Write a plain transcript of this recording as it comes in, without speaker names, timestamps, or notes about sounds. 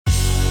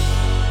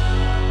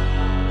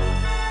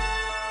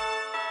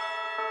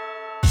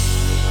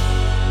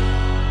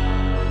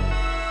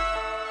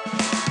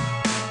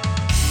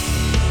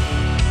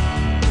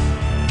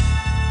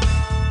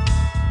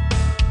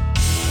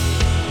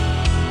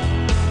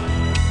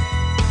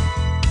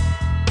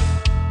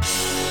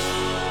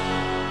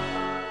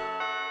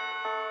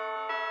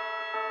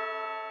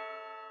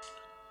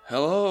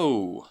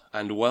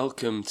and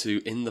welcome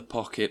to In the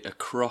Pocket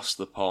Across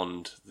the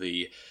Pond,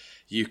 the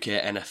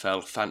UK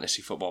NFL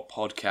Fantasy Football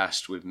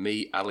podcast with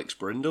me, Alex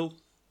Brindle.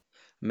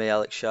 Me,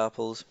 Alex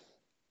Sharples.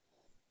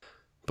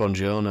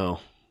 Buongiorno,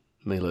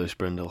 me, Lewis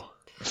Brindle.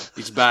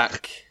 He's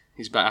back.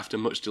 He's back after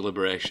much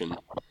deliberation.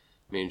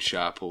 Me and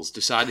Sharples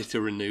decided to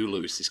renew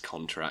Lewis's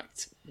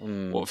contract.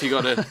 What have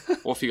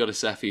you got to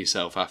say for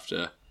yourself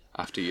after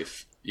your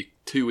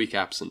 2-week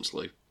absence,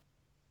 Lou?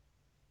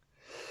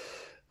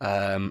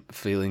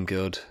 Feeling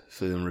good,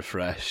 feeling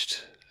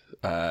refreshed.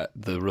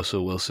 The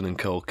Russell Wilson and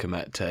Cole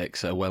Kmet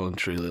takes are well and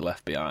truly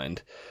left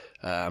behind.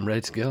 I'm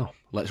ready to go.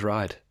 Let's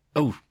ride.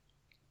 Oh,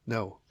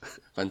 no.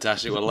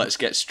 Fantastic. Well, let's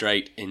get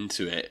straight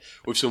into it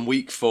with some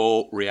Week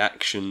 4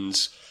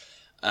 reactions.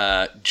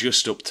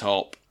 Just up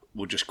top,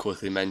 we'll just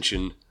quickly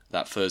mention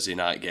that Thursday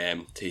night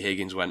game. T.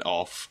 Higgins went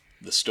off.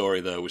 The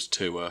story there was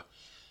Tua.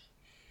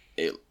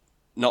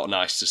 Not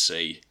nice to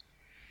see.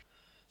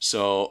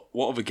 So,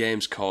 what other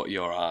games caught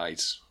your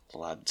eyes,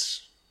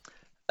 lads?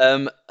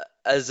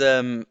 As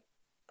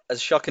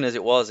shocking as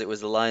it was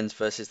the Lions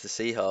versus the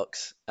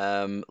Seahawks.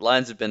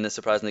 Lions have been a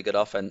surprisingly good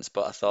offense,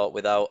 but I thought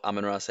without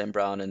Amon-Ra St.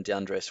 Brown and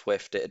DeAndre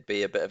Swift, it'd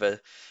be a bit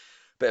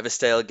of a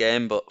stale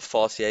game. But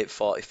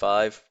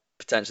 48-45,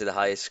 potentially the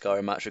highest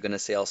scoring match we're going to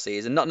see all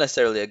season. Not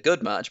necessarily a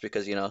good match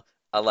because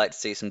I like to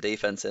see some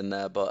defense in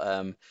there,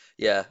 but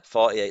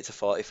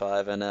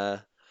 48-45 and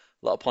a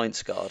lot of points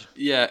scored.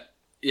 Yeah.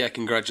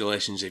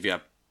 Congratulations if you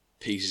have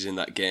pieces in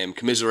that game.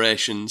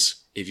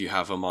 Commiserations if you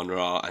have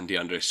Amon-Ra and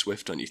DeAndre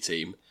Swift on your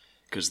team,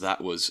 because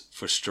that was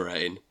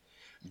frustrating.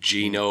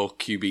 Geno,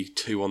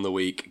 QB2 on the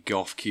week.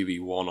 Goff,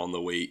 QB1 on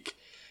the week.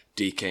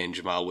 DK and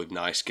Jamal with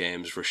nice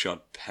games. Rashad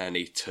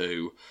Penny,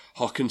 2.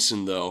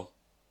 Hawkinson, though,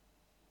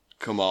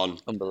 come on.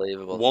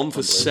 Unbelievable. 1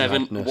 for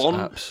 7.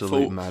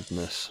 Absolute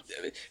madness.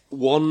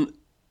 1,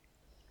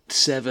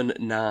 7,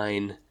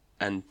 9,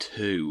 and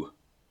 2.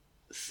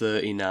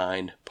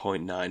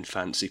 39.9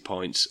 fancy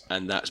points,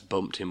 and that's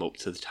bumped him up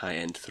to the tight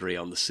end 3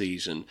 on the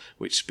season,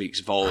 which speaks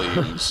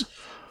volumes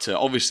to,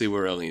 obviously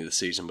we're early in the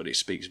season, but it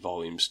speaks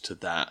volumes to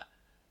the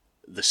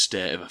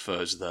state of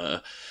affairs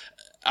there.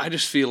 I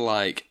just feel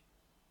like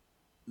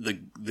the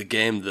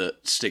game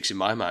that sticks in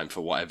my mind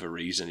for whatever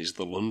reason is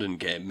the London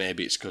game.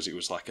 Maybe it's because it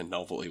was like a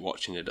novelty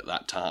watching it at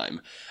that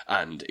time,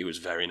 and it was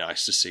very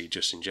nice to see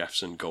Justin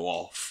Jefferson go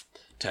off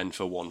 10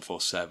 for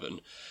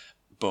 147,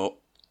 but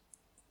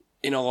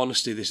in all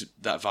honesty,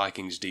 that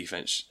Vikings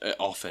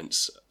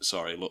offense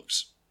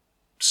looks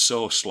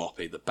so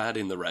sloppy. They're bad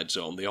in the red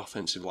zone. The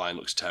offensive line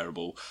looks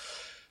terrible.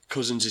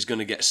 Cousins is going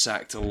to get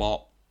sacked a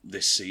lot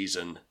this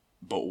season,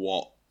 but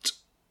what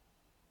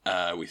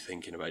are we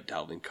thinking about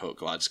Dalvin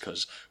Cook, lads?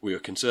 Because we were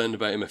concerned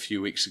about him a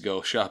few weeks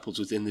ago. Sharples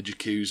was in the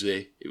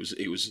jacuzzi.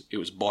 It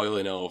was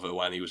boiling over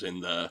when he was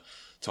in there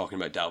talking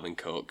about Dalvin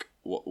Cook.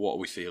 What are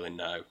we feeling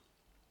now?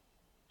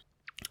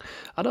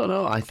 I don't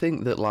know. I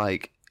think that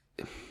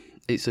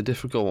it's a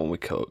difficult one with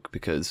Cook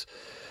because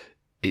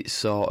it's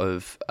sort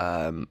of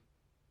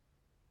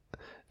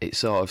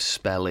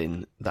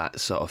spelling that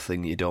sort of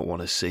thing you don't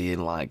want to see in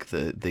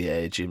the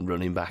aging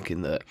running back,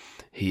 in that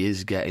he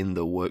is getting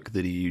the work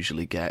that he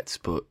usually gets,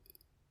 but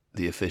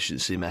the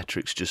efficiency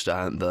metrics just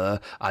aren't there.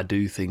 I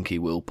do think he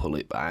will pull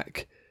it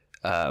back.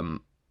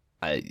 The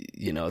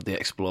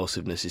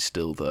explosiveness is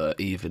still there,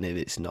 even if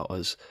it's not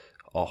as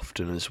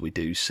often as we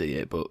do see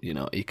it. But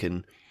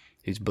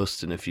he's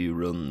busting a few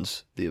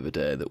runs the other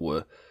day that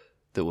were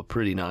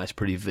pretty nice,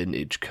 pretty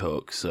vintage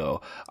Cook.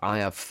 So I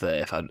have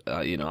faith.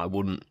 I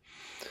wouldn't.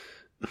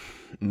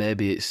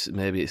 Maybe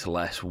it's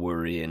less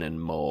worrying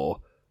and more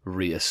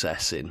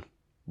reassessing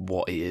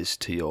what he is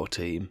to your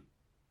team.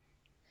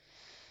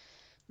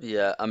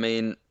 Yeah, I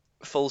mean,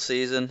 full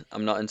season,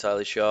 I'm not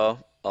entirely sure.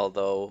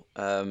 Although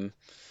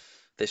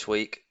this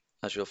week,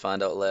 as you'll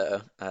find out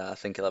later, I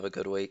think he'll have a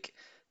good week.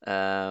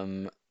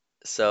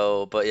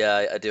 But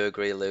yeah, I do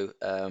agree, Lou.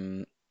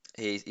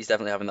 He's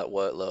definitely having that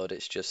workload.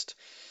 It's just,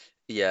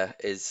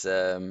 does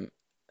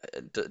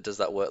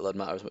that workload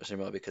matter as much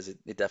anymore? Because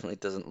it definitely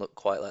doesn't look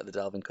quite like the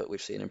Dalvin Cook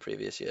we've seen in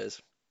previous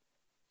years.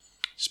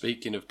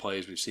 Speaking of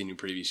players we've seen in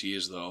previous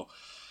years, though,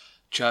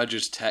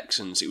 Chargers,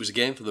 Texans, it was a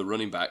game for the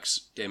running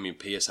backs. Damian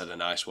Pierce had a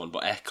nice one,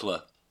 but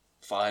Eckler,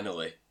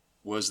 finally,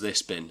 where's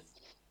this been?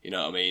 You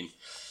know what I mean?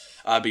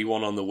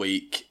 RB1 on the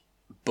week,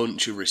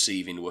 bunch of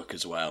receiving work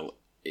as well.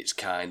 It's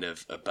kind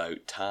of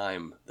about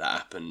time that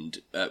happened.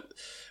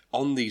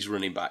 On these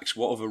running backs,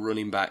 what other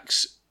running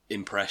backs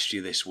impressed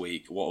you this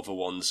week? What other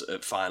ones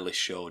finally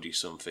showed you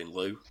something,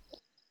 Lou?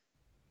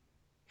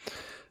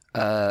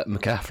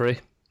 McCaffrey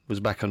was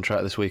back on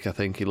track this week. I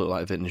think he looked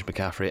like vintage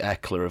McCaffrey.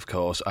 Eckler, of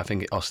course. I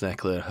think Austin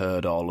Eckler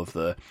heard all of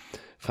the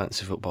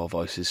fantasy football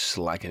voices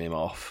slagging him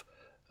off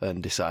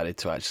and decided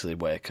to actually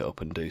wake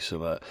up and do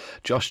something.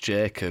 Josh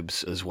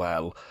Jacobs as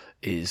well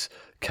is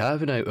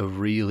carving out a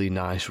really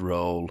nice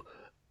role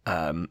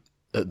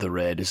at the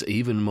Raiders,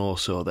 even more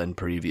so than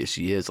previous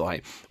years.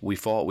 We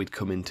thought we'd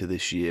come into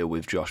this year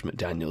with Josh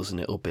McDaniels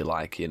and it'll be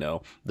like,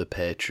 the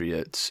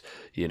Patriots,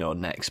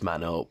 next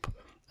man up.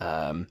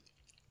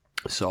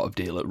 sort of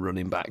deal at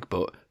running back,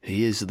 but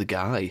he is the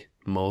guy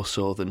more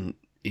so than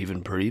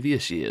even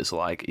previous years.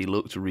 Like, he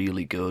looked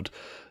really good,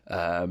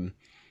 and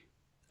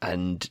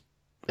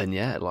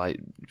yeah, like,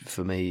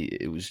 for me,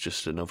 it was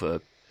just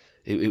another.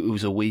 It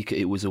was a week.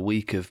 It was a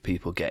week of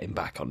people getting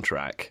back on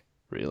track.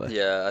 Really.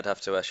 Yeah, I'd have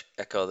to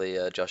echo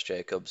the Josh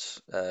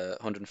Jacobs,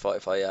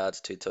 145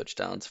 yards, 2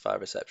 touchdowns, 5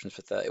 receptions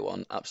for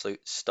 31. Absolute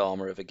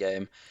stormer of a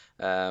game.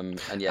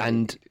 And yeah,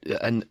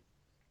 And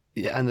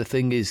the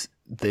thing is,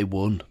 they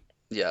won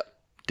yeah,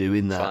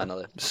 doing that.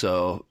 finally.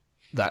 So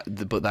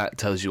that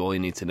tells you all you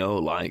need to know.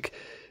 Like,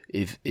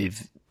 if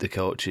the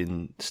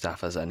coaching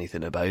staff has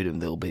anything about him,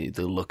 they'll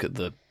look at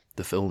the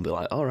film and be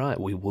like, all right,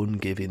 we won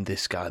giving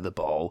this guy the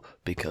ball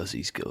because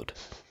he's good.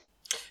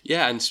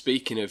 Yeah, and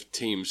speaking of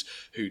teams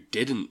who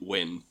didn't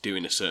win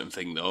doing a certain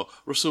thing, though,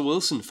 Russell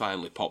Wilson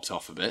finally popped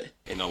off a bit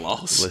in a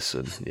loss.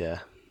 Listen, yeah,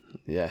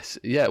 yes,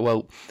 yeah.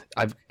 Well,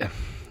 I've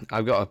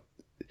got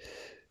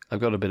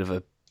a bit of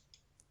a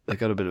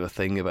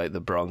thing about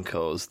the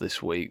Broncos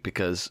this week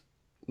because,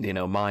 you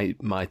know, my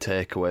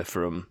takeaway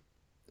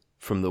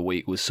from the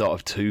week was sort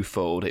of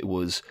twofold. It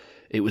was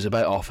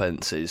about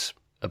offenses,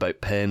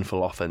 about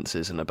painful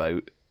offenses, and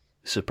about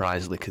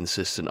surprisingly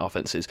consistent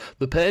offenses.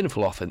 The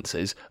painful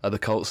offenses are the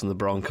Colts and the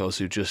Broncos,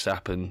 who just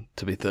happen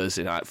to be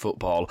Thursday night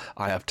football.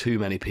 I have too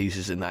many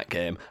pieces in that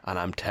game and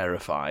I'm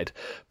terrified.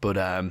 But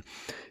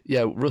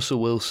yeah,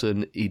 Russell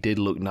Wilson, he did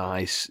look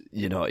nice.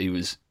 You know,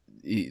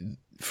 he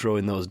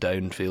throwing those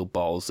downfield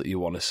balls that you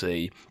want to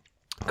see.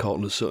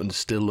 Cortland Sutton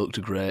still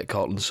looked great.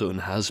 Cortland Sutton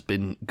has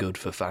been good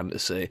for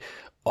fantasy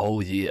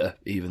all year,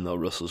 even though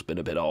Russell's been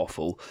a bit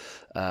awful.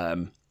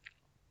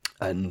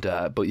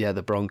 But yeah,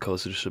 the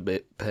Broncos are just a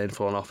bit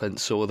painful on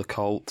offense. So are the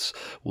Colts.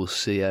 We'll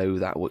see how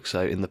that works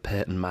out in the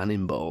Peyton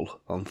Manning Bowl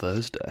on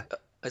Thursday.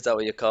 Is that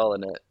what you're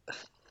calling it?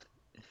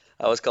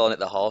 I was calling it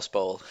the Horse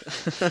Bowl.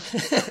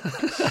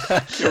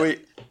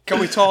 Can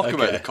we talk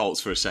about the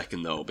Colts for a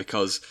second, though?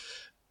 Because,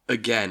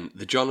 again,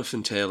 the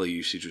Jonathan Taylor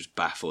usage was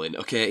baffling.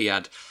 Okay, he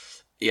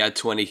had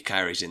 20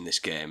 carries in this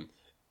game.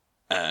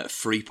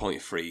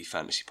 3.3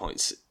 fantasy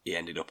points he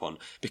ended up on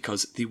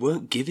because they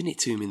weren't giving it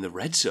to him in the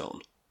red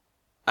zone.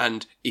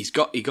 And he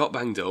got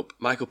banged up.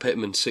 Michael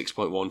Pittman,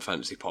 6.1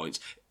 fantasy points.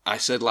 I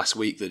said last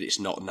week that it's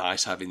not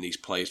nice having these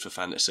players for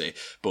fantasy,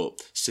 but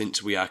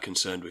since we are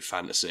concerned with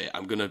fantasy,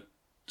 I'm going to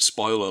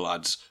spoiler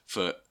lads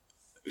for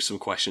some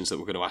questions that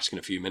we're going to ask in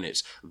a few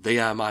minutes. They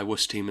are my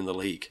worst team in the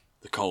league,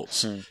 the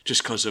Colts,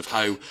 just because of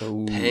how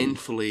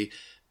painfully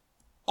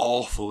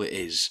awful it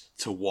is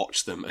to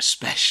watch them,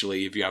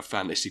 especially if you have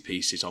fantasy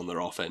pieces on their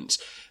offense.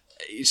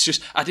 It's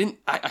just, I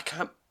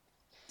can't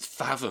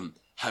fathom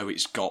how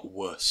it's got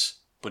worse.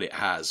 But it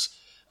has.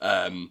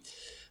 But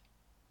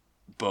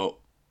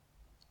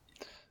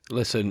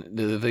listen,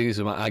 the thing is,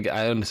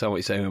 I understand what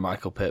you're saying with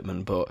Michael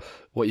Pittman, but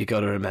what you got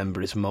to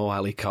remember is Mo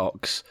Alley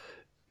Cox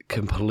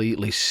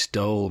completely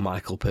stole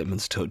Michael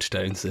Pittman's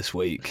touchdowns this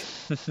week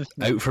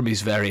out from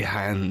his very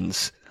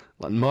hands.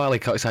 Like, Mo Alley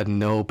Cox had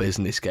no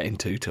business getting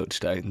 2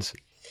 touchdowns.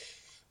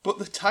 But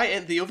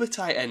the other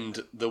tight end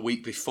the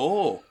week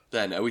before,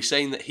 then, are we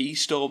saying that he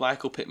stole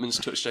Michael Pittman's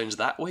touchdowns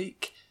that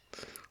week?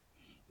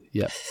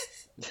 Yeah.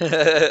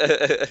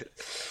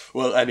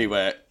 Well,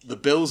 anyway, the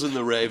Bills and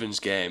the Ravens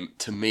game,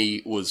 to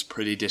me, was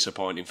pretty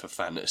disappointing for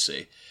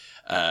fantasy,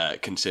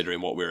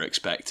 considering what we were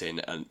expecting,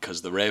 and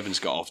because the Ravens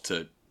got off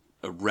to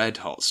a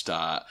red-hot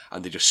start,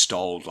 and they just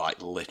stalled, like,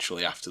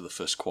 literally after the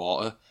first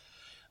quarter.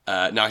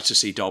 Nice to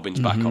see Dobbins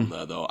back on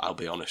there, though, I'll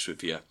be honest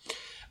with you.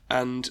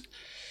 And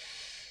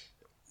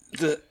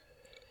the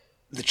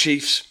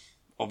Chiefs,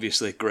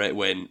 obviously, great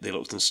win. They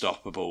looked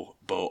unstoppable,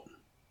 but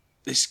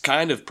this is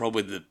kind of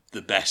probably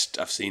the best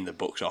I've seen the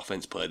Bucs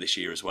offense play this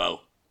year as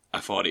well. I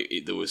thought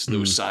there was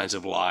signs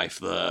of life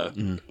there.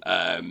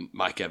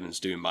 Mike Evans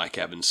doing Mike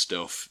Evans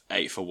stuff,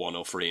 8 for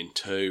 103 and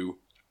 2.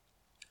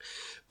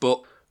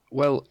 But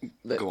well,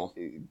 go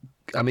on.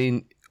 I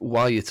mean,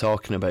 while you're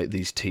talking about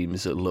these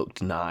teams that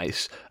looked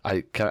nice,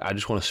 I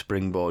just want to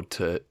springboard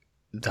to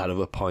that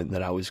other point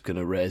that I was going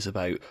to raise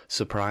about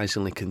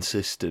surprisingly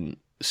consistent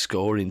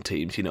scoring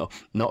teams, you know,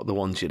 not the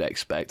ones you'd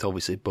expect.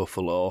 Obviously,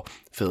 Buffalo,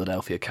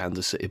 Philadelphia,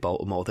 Kansas City,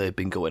 Baltimore, they've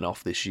been going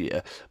off this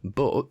year.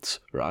 But,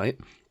 right,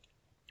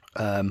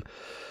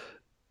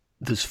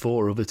 there's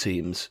 4 other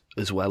teams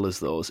as well as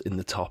those in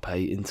the top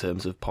 8 in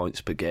terms of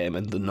points per game,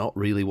 and they're not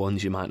really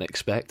ones you might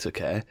expect,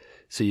 okay?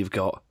 So you've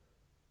got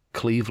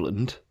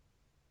Cleveland,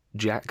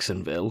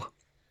 Jacksonville,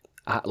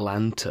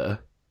 Atlanta,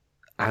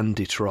 and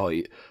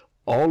Detroit.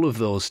 All of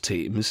those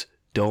teams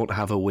don't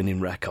have a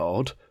winning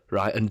record,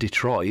 right? And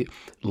Detroit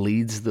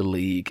leads the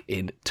league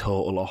in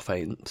total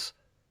offense,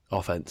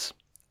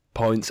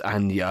 points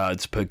and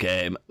yards per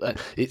game.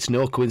 It's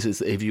no coincidence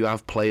that if you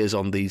have players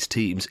on these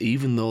teams,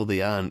 even though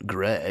they aren't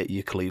great,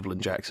 you're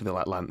Cleveland, Jacksonville,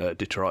 Atlanta,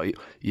 Detroit,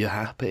 you're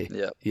happy.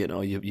 Yeah. You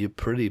know, you're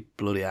pretty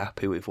bloody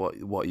happy with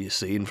what you're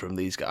seeing from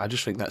these guys. I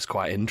just think that's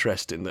quite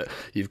interesting that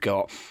you've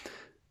got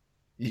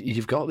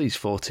these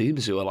 4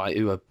 teams who are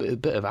a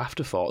bit of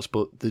afterthoughts,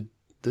 but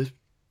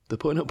they're They're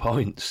putting up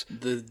points.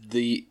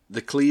 The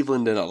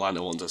Cleveland and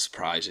Atlanta ones are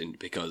surprising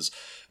because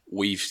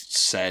we've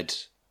said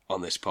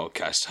on this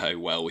podcast how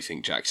well we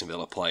think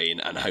Jacksonville are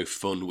playing and how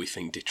fun we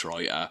think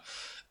Detroit are.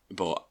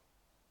 But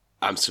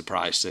I'm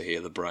surprised to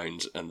hear the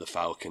Browns and the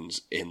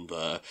Falcons in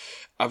there.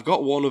 I've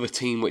got one other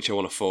team which I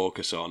want to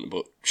focus on,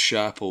 but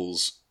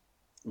Sharples,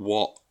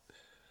 what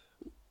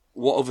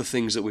other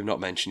things that we've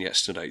not mentioned yet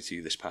stood out to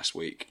you this past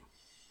week?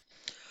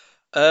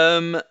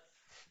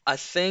 I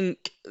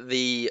think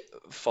the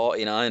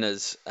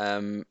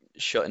 49ers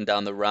shutting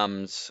down the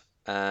Rams.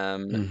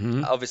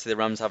 Obviously, the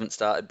Rams haven't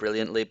started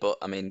brilliantly, but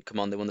I mean,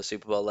 come on, they won the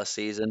Super Bowl last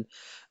season.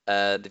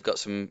 They've got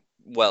some,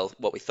 well,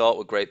 what we thought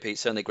were great pieces,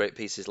 certainly great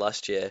pieces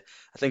last year.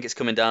 I think it's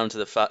coming down to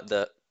the fact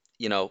that,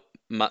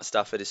 Matt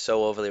Stafford is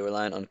so overly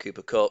reliant on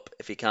Cooper Kupp.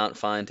 If he can't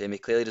find him, he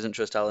clearly doesn't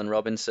trust Allen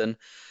Robinson.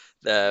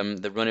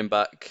 The running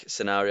back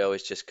scenario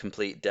is just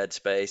complete dead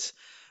space.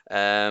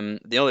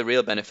 The only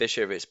real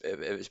beneficiary of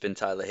it's been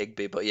Tyler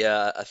Higbee, but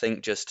yeah, I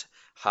think just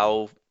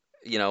how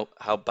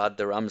bad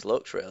the Rams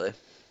looked really.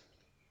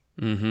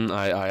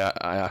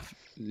 I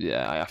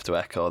have to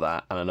echo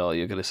that, and I know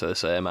you're going to say the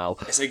same, Al.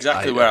 It's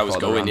exactly where I was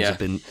going. The Rams have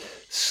been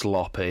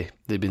sloppy.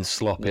 They've been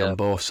sloppy on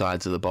both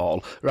sides of the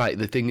ball. Right.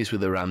 The thing is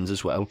with the Rams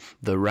as well,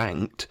 they're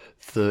ranked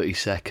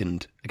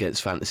 32nd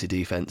against fantasy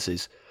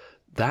defenses.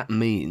 That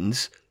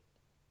means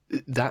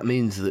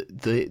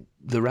that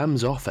the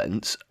Rams'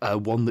 offense are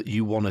one that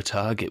you want to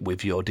target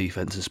with your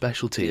defense and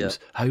special teams.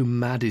 Yeah. How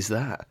mad is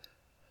that?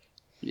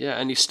 Yeah,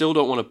 and you still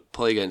don't want to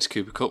play against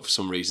Cooper Kupp for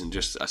some reason.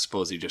 I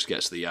suppose he just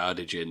gets the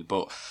yardage in.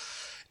 But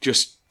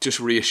just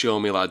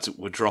reassure me, lads,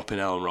 we're dropping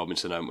Allen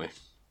Robinson, aren't we?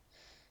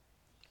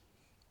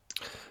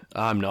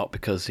 I'm not,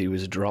 because he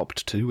was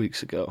dropped 2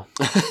 weeks ago.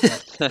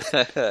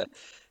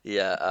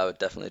 Yeah, I would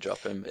definitely drop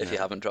him if you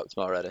haven't dropped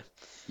him already.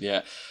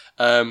 Yeah.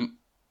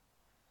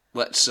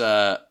 Let's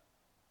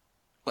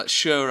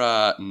share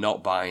our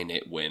not buying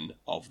it win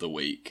of the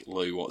week.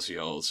 Lou, what's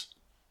yours?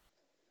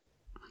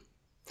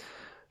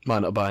 My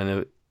not buying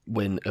a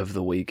win of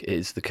the week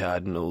is the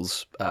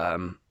Cardinals.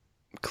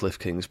 Cliff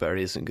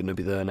Kingsbury isn't going to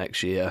be there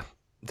next year.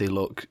 They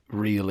look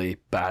really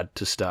bad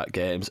to start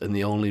games, and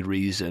the only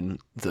reason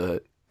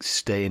they're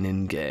staying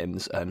in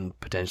games and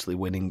potentially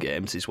winning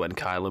games is when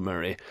Kyler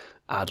Murray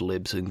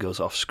ad-libs and goes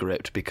off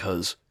script,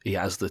 because he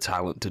has the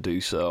talent to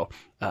do so.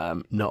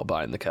 Not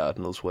buying the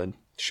Cardinals win.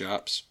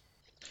 Sharps?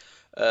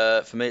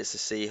 For me, it's the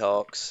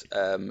Seahawks.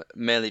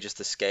 Mainly just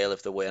the scale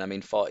of the win. I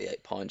mean,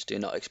 48 points. Do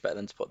not expect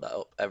them to put that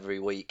up every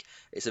week.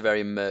 It's a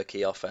very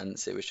murky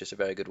offense. It was just a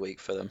very good week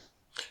for them.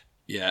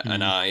 Yeah,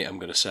 and I am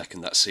going to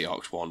second that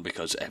Seahawks one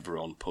because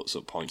everyone puts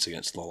up points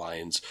against the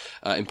Lions.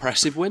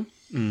 Impressive win?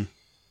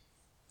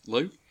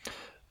 Lou?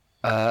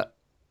 I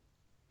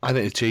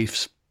think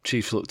the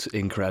Chiefs looked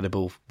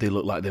incredible. They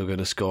looked like they were going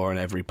to score on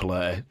every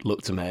play.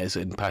 Looked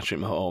amazing.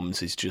 Patrick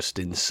Mahomes is just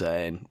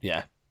insane.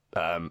 Yeah.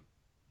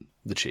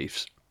 The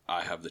Chiefs.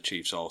 I have the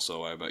Chiefs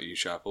also. How about you,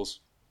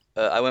 Sharples?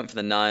 I went for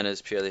the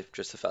Niners purely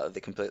just the fact that they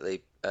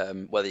completely,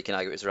 whether you can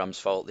argue it's the Rams'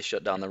 fault, they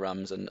shut down the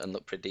Rams and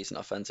looked pretty decent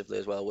offensively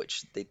as well,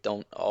 which they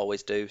don't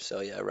always do.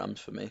 So yeah, Rams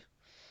for me.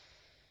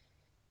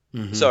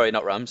 Sorry,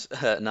 not Rams.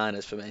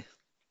 Niners for me.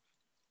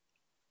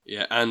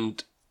 Yeah,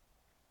 and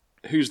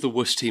who's the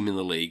worst team in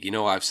the league? You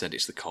know, I've said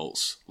it's the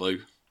Colts. Lou?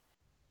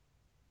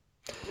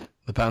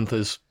 The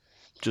Panthers.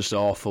 Just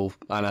awful.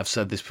 And I've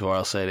said this before,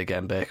 I'll say it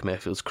again. Baker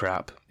Mayfield's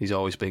crap. He's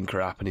always been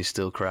crap, and he's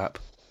still crap.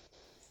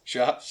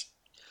 Sharps?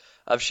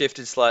 I've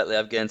shifted slightly.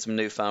 I've gained some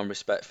newfound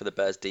respect for the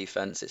Bears'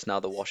 defense. It's now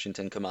the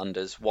Washington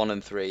Commanders.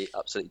 1-3,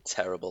 absolutely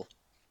terrible.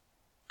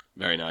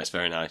 Very nice,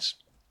 very nice.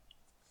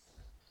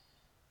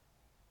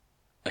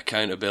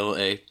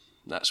 Accountability.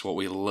 That's what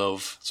we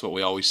love. That's what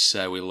we always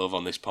say we love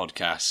on this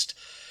podcast.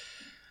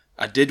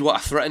 I did what I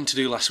threatened to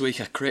do last week.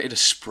 I created a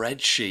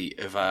spreadsheet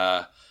of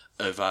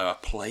our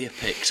player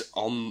picks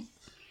on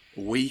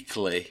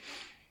weekly,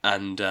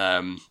 and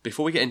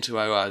before we get into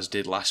how ours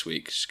did last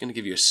week, just going to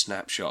give you a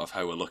snapshot of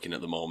how we're looking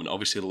at the moment.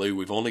 Obviously, Lou,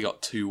 we've only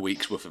got 2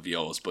 weeks worth of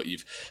yours, but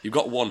you've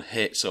got one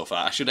hit so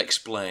far. I should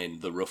explain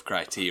the rough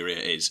criteria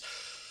is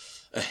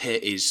a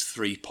hit is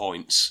 3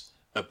 points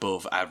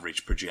above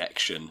average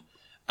projection,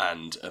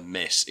 and a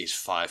miss is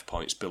 5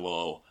 points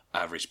below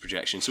average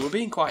projection. So we're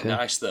being quite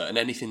nice there, and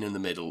anything in the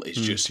middle is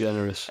just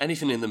generous.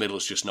 Anything in the middle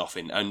is just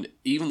nothing. And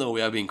even though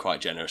we are being quite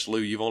generous, Lou,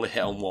 you've only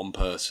hit on one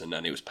person,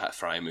 and it was Pat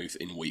Frymouth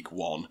in week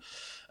 1.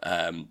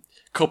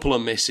 Couple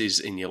of misses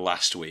in your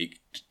last week.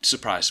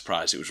 Surprise,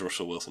 surprise, it was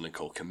Russell Wilson and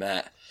Cole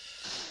Kmet.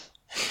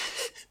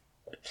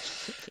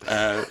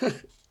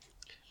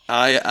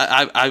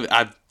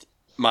 I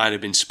might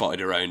have been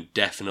spotted around.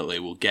 Definitely,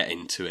 we'll get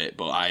into it.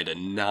 But I had a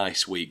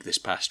nice week this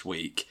past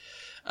week.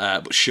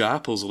 But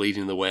Sharple's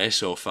leading the way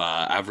so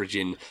far,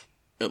 averaging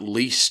at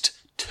least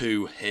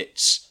 2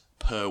 hits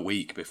per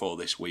week before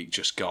this week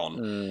just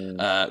gone.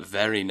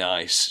 Very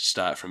nice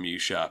start from you,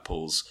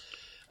 Sharples.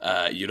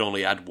 You'd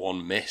only had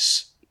 1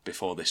 miss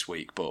before this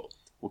week, but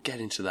we'll get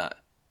into that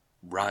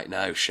right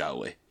now, shall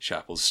we,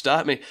 Sharples?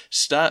 Start me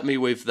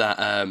with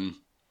that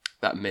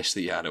miss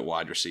that you had at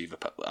wide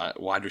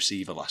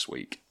receiver last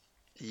week.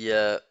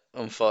 Yeah,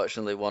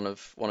 unfortunately, one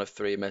of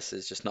three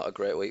misses. Just not a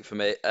great week for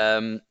me.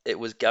 It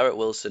was Garrett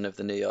Wilson of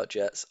the New York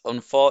Jets.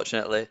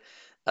 Unfortunately,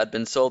 I'd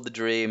been sold the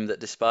dream that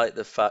despite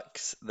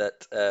reports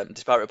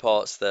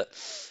that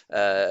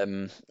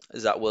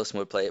Zach Wilson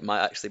would play, it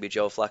might actually be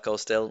Joe Flacco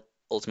still.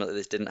 Ultimately,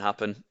 this didn't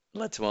happen.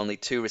 Led to only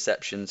 2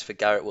 receptions for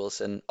Garrett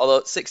Wilson.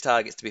 Although 6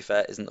 targets, to be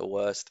fair, isn't the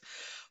worst.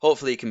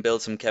 Hopefully, he can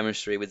build some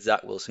chemistry with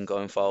Zach Wilson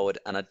going forward,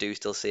 and I do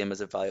still see him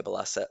as a valuable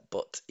asset.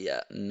 But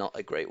yeah, not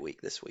a great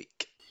week this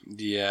week.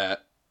 Yeah,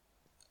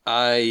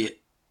 I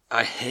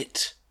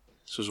hit.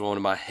 This was one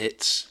of my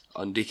hits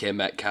on DK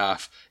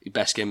Metcalf.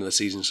 Best game of the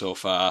season so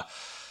far.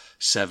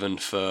 7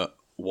 for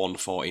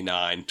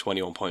 149,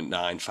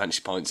 21.9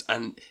 fantasy points.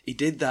 And he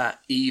did that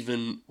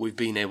even with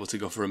being able to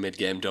go for a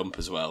mid-game dump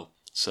as well.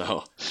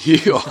 So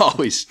you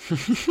always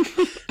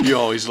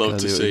love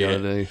to see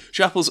it.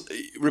 Shapples,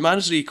 remind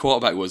us who your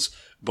quarterback was,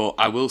 but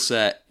I will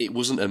say it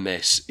wasn't a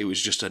miss. It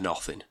was just a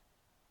nothing.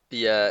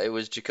 Yeah, it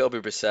was Jacoby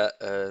Brissett,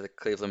 the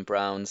Cleveland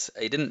Browns.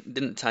 He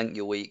didn't tank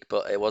your week,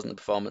 but it wasn't the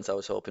performance I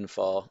was hoping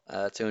for.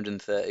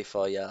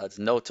 234 yards,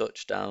 no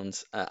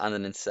touchdowns, and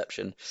an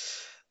interception.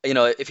 You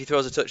know, if he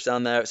throws a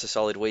touchdown there, it's a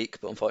solid week,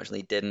 but unfortunately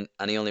he didn't,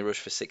 and he only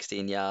rushed for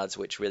 16 yards,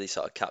 which really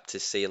sort of capped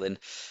his ceiling.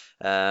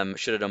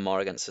 Should have done more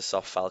against the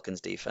soft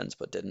Falcons defense,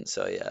 but didn't.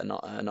 So yeah,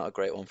 not a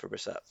great one for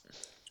Brissett.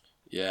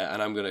 Yeah,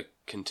 and I'm going to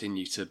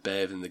continue to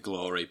bathe in the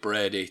glory.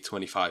 Brady,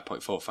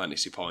 25.4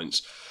 fantasy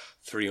points,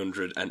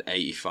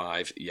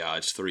 385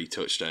 yards, 3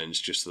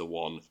 touchdowns, just the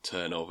 1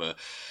 turnover.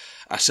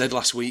 I said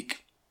last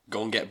week,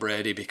 go and get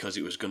Brady because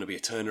it was going to be a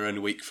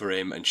turnaround week for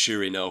him, and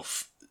sure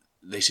enough,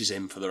 this is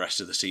him for the rest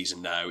of the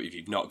season now. If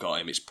you've not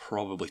got him, it's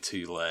probably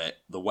too late.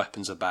 The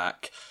weapons are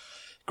back.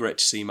 Great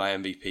to see my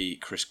MVP,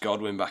 Chris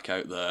Godwin, back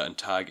out there and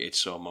targeted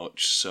so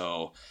much.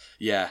 So,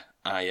 yeah,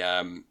 I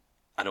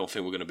don't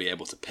think we're going to be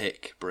able to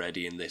pick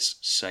Brady in this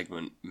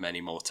segment many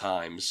more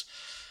times.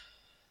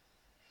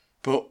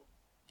 But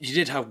you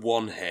did have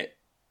one hit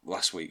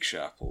last week,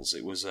 Sharples.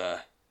 It was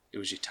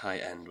your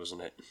tight end,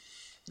 wasn't it?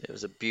 It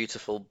was a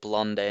beautiful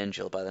blonde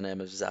angel by the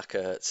name of Zach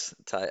Ertz,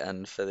 tight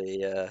end for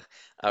the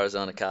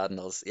Arizona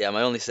Cardinals. Yeah,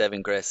 my only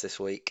saving grace this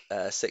week,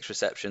 6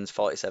 receptions,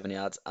 47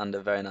 yards, and a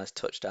very nice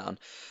touchdown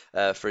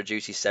for a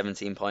juicy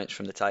 17 points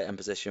from the tight end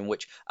position,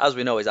 which, as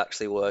we know, is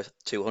actually worth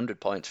 200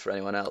 points for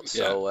anyone else.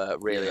 Yeah. So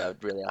Yeah.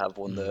 I have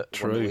won the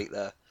week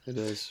there. It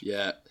is.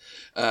 Yeah.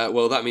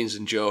 Well, that means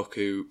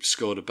Njoku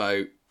scored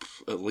about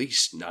at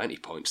least 90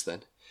 points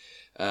then.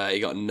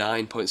 He got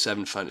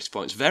 9.7 fantasy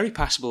points. Very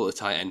passable at the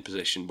tight end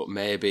position, but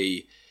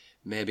maybe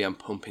I'm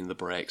pumping the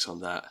brakes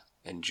on that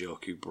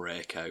Njoku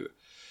breakout.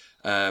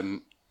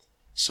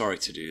 Sorry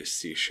to do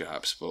this to you,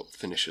 Sharps, but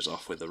finish us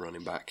off with a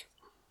running back.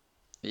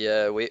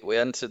 Yeah, we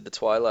entered the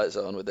twilight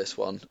zone with this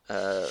one.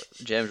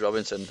 James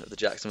Robinson of the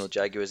Jacksonville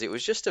Jaguars. It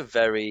was just a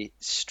very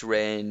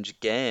strange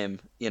game,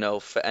 you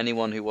know, for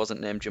anyone who wasn't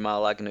named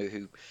Jamal Agnew,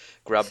 who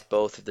grabbed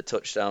both of the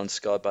touchdowns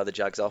scored by the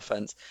Jags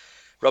offense.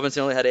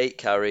 Robinson only had 8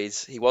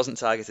 carries. He wasn't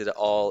targeted at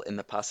all in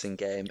the passing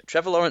game.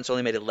 Trevor Lawrence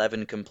only made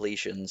 11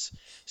 completions,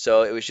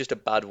 so it was just a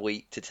bad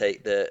week to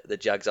take the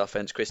Jags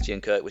offense. Christian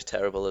Kirk was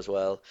terrible as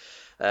well.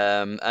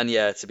 And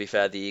yeah, to be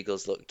fair, the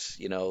Eagles looked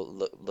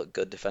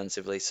good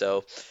defensively.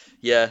 So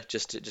yeah,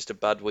 just a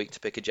bad week to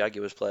pick a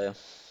Jaguars player.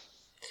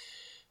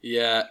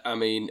 Yeah, I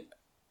mean,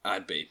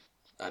 I'd be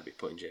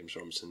putting James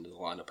Robinson in the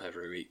lineup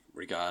every week,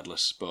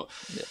 regardless. But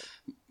Yeah.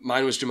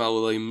 mine was Jamal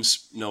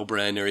Williams, no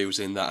brainer. He was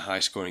in that high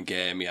scoring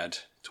game. He had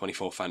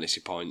 24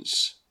 fantasy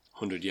points,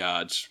 100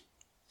 yards,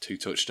 2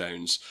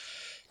 touchdowns.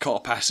 Caught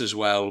a pass as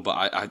well,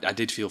 but I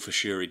did feel for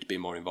sure he'd be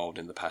more involved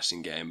in the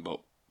passing game.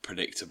 But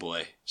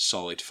predictably,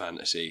 solid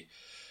fantasy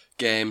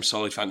game,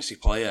 solid fantasy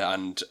player,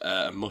 and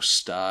a must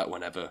start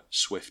whenever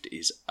Swift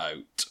is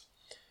out.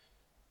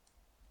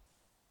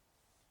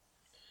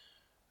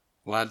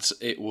 Lads,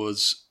 it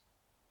was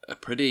a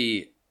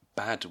pretty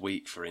bad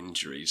week for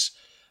injuries.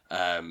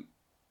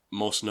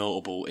 Most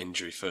notable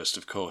injury first,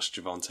 of course,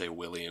 Javonte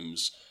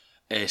Williams,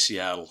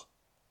 ACL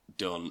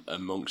done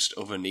amongst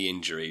other knee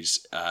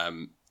injuries.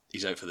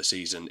 He's out for the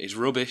season. It's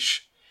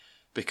rubbish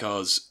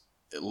because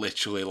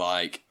literally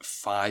like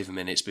 5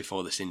 minutes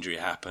before this injury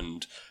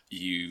happened,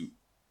 you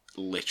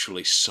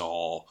literally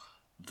saw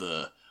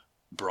the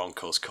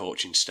Broncos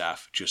coaching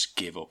staff just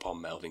give up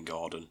on Melvin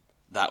Gordon.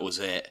 That was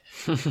it.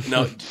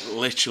 No,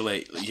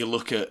 literally, you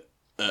look at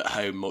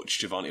how much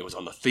Javonte was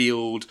on the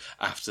field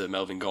after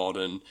Melvin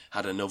Gordon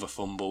had another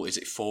fumble. Is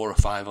it 4 or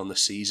 5 on the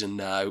season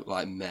now?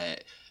 Like,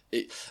 mate,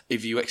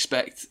 if you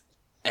expect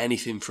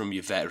anything from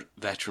your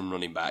veteran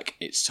running back,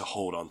 it's to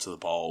hold on to the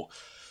ball.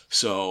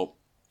 So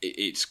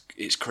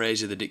it's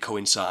crazy that it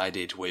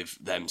coincided with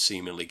them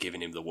seemingly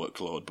giving him the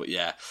workload. But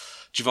yeah,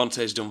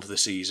 Javonte's done for the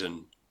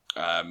season.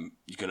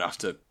 You're going to have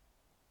to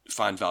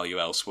find value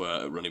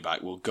elsewhere at running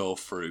back. We'll go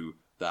through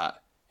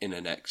that in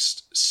the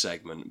next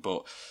segment.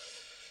 But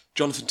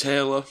Jonathan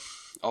Taylor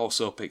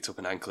also picked up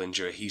an ankle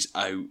injury. He's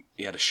out.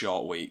 He had a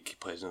short week. He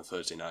plays in the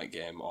Thursday night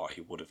game, or he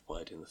would have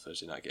played in the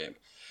Thursday night game.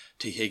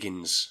 T.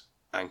 Higgins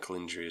ankle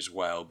injury as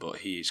well, but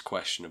he is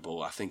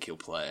questionable. I think he'll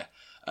play.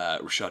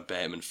 Rashad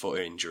Bateman, foot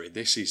injury.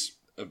 This is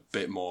a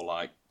bit more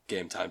like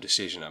game time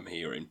decision, I'm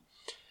hearing.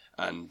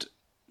 And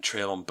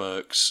Treylon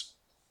Burks,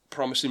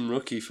 promising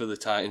rookie for the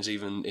Titans,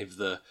 even if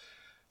the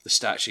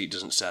stat sheet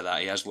doesn't say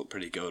that. He has looked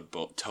pretty good,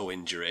 but toe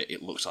injury,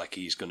 it looks like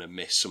he's going to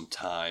miss some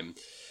time.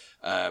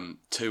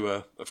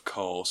 Tua, of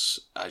course,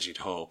 as you'd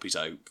hope, he's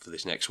out for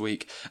this next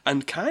week.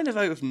 And kind of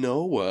out of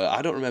nowhere,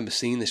 I don't remember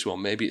seeing this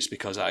one. Maybe it's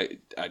because I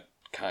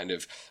kind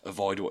of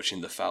avoid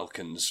watching the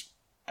Falcons,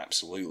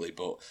 absolutely.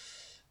 But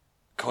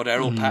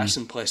Cordero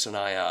Patterson placed on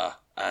IR,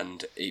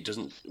 and he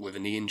doesn't, with a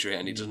knee injury,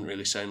 and it doesn't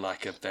really sound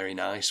like a very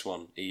nice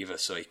one either,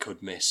 so he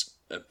could miss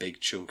a big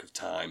chunk of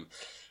time.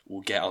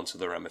 We'll get onto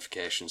the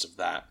ramifications of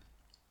that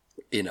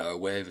in our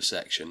waiver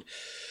section.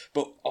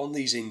 But on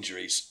these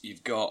injuries,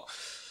 you've got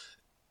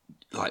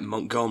like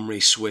Montgomery,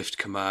 Swift,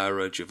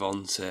 Kamara,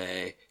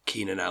 Javonte,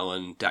 Keenan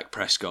Allen, Dak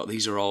Prescott.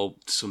 These are all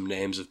some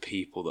names of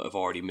people that have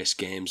already missed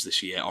games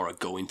this year or are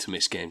going to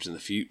miss games in the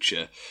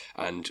future.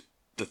 And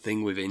the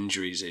thing with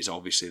injuries is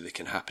obviously they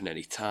can happen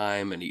any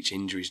time, and each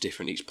injury is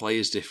different, each player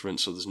is different,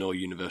 so there's no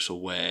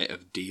universal way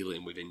of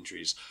dealing with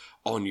injuries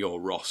on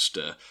your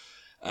roster.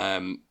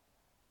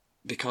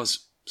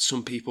 Because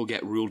some people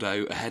get ruled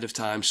out ahead of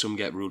time, some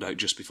get ruled out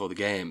just before the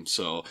game.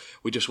 So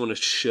we just want to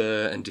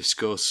share and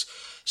discuss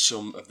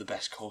some of the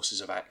best courses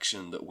of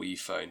action that we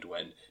found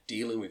when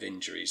dealing with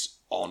injuries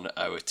on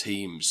our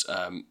teams.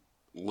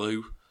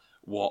 Lou,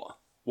 what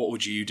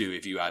would you do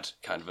if you had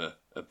kind of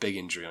a big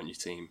injury on your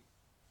team?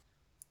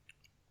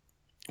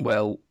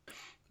 Well,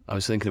 I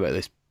was thinking about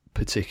this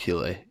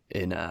particularly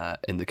in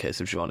the case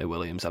of Javonte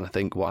Williams, and I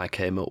think what I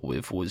came up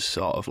with was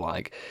sort of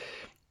like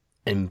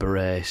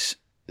embrace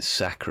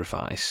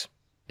sacrifice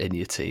in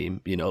your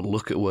team. You know,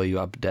 look at where you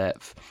have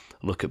depth,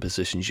 look at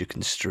positions you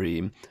can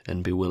stream,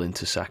 and be willing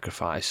to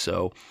sacrifice.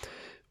 So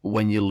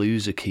when you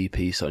lose a key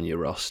piece on your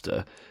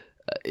roster,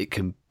 it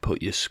can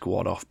put your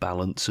squad off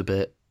balance a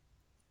bit,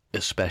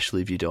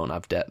 especially if you don't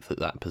have depth at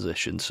that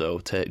position. So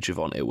take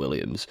Javonte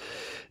Williams.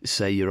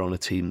 Say you're on a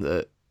team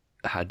that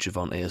had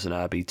Javonte as an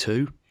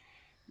RB2,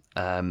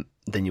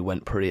 then you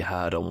went pretty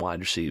hard on wide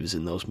receivers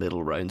in those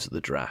middle rounds of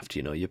the draft.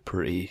 You know, you're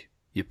pretty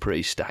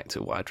stacked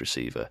at wide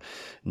receiver.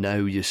 Now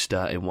you're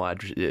starting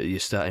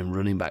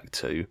running back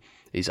 2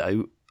 is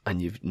out,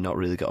 and you've not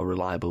really got a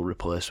reliable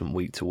replacement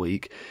week to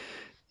week.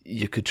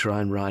 You could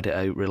try and ride it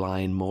out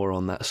relying more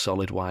on that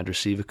solid wide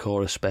receiver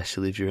core,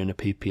 especially if you're in a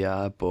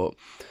PPR. But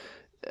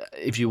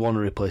if you want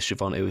to replace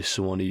Javonte with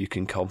someone who you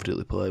can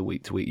confidently play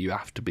week to week, you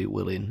have to be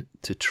willing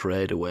to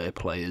trade away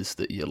players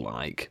that you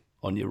like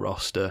on your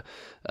roster,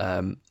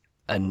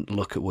 and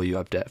look at where you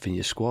have depth in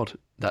your squad.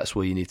 That's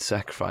where you need to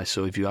sacrifice.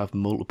 So if you have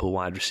multiple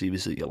wide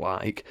receivers that you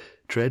like,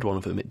 trade one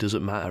of them. It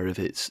doesn't matter if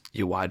it's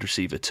your wide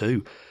receiver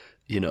 2.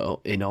 You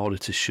know, in order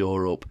to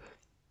shore up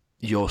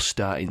your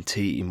starting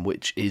team,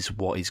 which is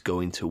what is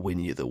going to win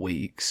you the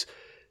weeks,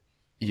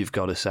 you've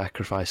got to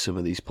sacrifice some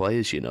of these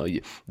players. You know,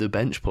 the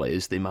bench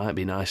players, they might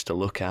be nice to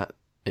look at,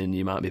 and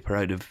you might be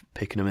proud of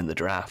picking them in the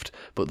draft,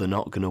 but they're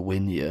not going to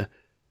win you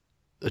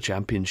a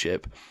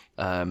championship.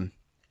 And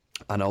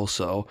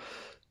also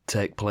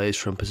take players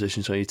from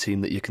positions on your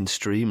team that you can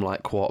stream,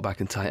 like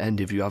quarterback and tight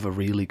end. If you have a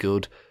really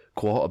good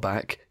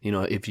quarterback, you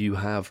know, if you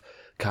have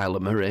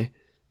Kyler Murray,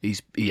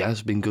 he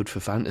has been good for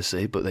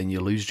fantasy, but then you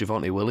lose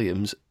Javonte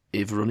Williams.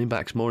 If running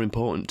back's more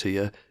important to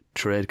you,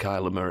 trade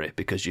Kyler Murray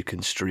because you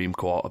can stream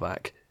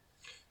quarterback.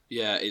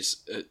 Yeah,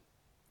 it's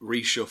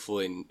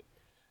reshuffling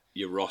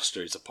your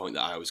roster is a point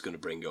that I was going to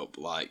bring up.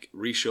 Like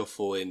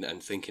reshuffling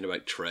and thinking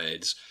about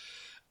trades.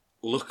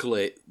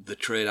 Luckily, the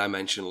trade I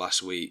mentioned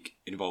last week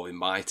involving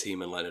my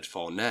team and Leonard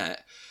Fournette,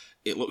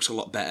 it looks a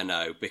lot better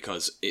now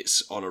because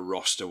it's on a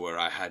roster where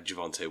I had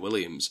Javonte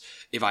Williams.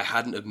 If I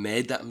hadn't have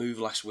made that move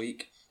last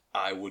week,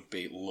 I would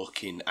be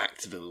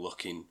actively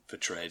looking for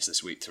trades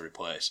this week to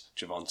replace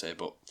Javonte.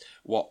 But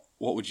what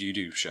would you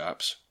do,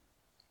 Sharps?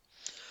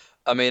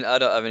 I mean, I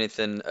don't have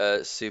anything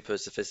super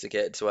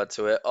sophisticated to add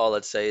to it. All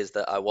I'd say is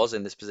that I was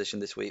in this position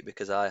this week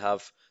because I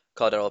have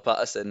Cordero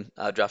Patterson.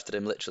 I drafted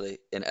him literally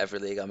in every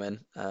league I'm in.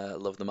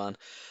 Love the man.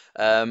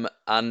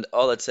 And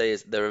all I'd say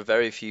is there are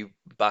very few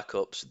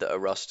backups that are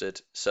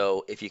rostered.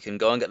 So if you can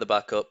go and get the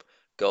backup,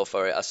 go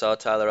for it. I saw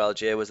Tyler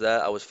Algier was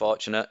there. I was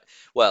fortunate.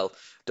 Well,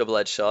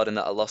 double-edged sword in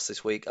that I lost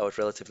this week. I was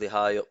relatively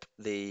high up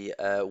the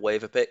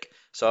waiver pick.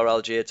 Saw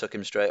Algier, took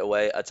him straight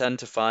away. I tend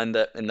to find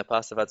that in the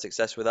past I've had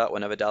success with that.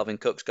 Whenever Dalvin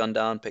Cook's gone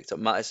down, picked up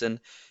Mattison.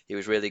 He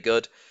was really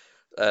good.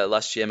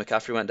 Last year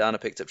McCaffrey went down. I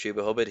picked up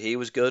Chuba Hubbard. He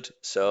was good.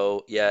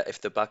 So yeah, if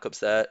the backup's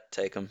there,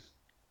 take him.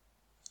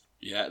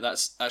 Yeah,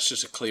 that's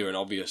just a clear and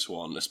obvious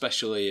one,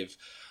 especially if,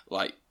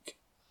 like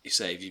you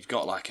say, if you've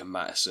got like a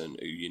Mattison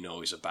who you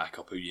know is a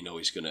backup, who you know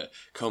is going to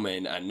come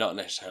in and not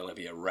necessarily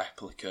be a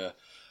replica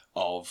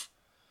of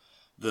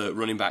the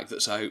running back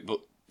that's out,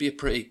 but be a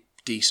pretty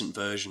decent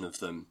version of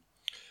them.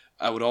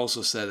 I would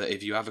also say that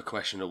if you have a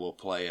questionable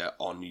player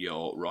on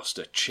your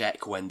roster,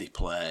 check when they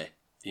play.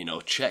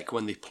 Check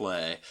when they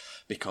play,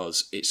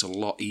 because it's a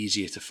lot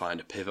easier to find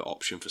a pivot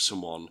option for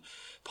someone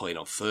playing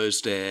on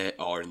Thursday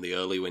or in the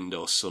early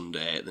window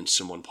Sunday than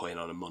someone playing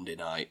on a Monday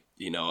night,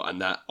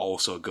 and that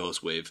also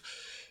goes with,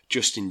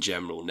 just in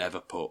general, never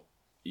put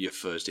your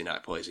Thursday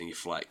night players in your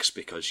flex,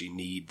 because you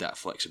need that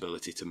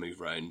flexibility to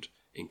move around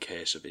in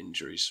case of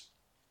injuries.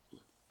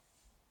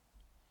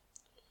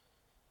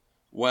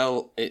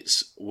 Well,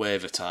 it's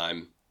waiver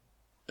time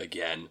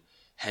again,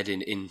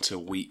 heading into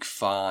week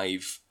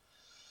 5.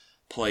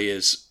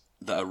 Players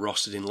that are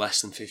rostered in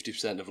less than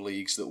 50% of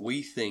leagues that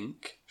we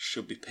think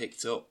should be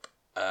picked up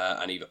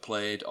and either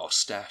played or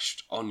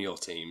stashed on your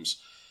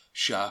teams.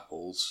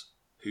 Sharples,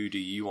 who do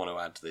you want to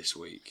add this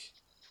week?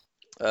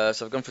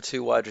 So I've gone for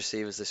 2 wide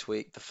receivers this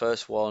week. The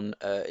first one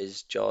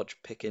is George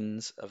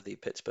Pickens of the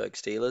Pittsburgh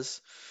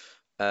Steelers.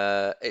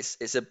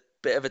 It's a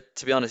bit of a,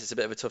 to be honest, it's a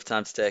bit of a tough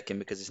time to take him,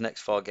 because his next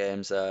 4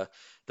 games are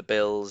the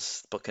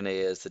Bills, the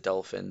Buccaneers, the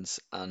Dolphins,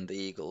 and the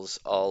Eagles,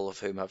 all of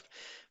whom have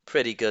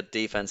pretty good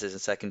defenses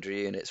and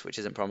secondary units, which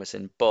isn't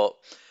promising. But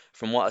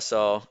from what I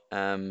saw,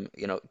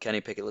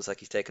 Kenny Pickett looks like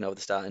he's taken over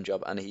the starting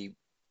job, and he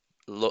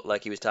looked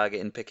like he was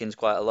targeting Pickens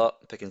quite a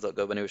lot. Pickens looked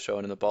good when he was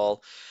throwing in the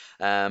ball,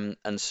 and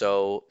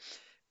so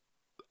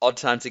odd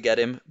time to get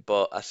him,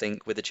 but I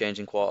think with the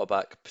changing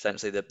quarterback,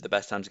 potentially the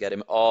best time to get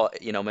him. Or,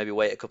 maybe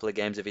wait a couple of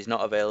games. If he's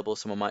not available,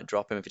 someone might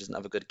drop him if he doesn't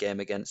have a good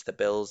game against the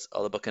Bills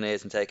or the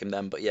Buccaneers and take him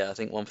then. But yeah, I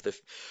think one for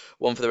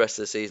the rest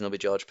of the season will be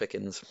George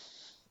Pickens.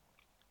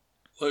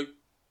 Who?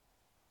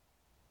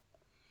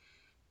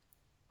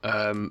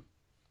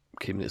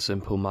 Keeping it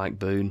simple, Mike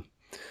Boone,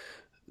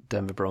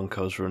 Denver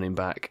Broncos running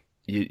back.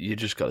 You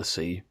just got to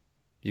see.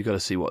 You got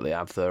to see what they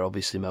have there.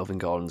 Obviously, Melvin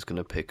Gordon's going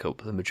to pick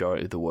up the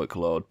majority of the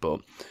workload,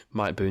 but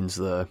Mike Boone's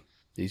there.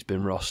 He's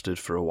been rostered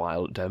for a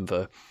while at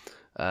Denver.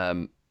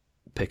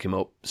 Pick him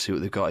up, see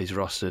what they've got. He's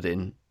rostered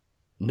in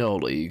no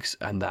leagues,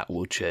 and that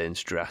will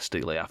change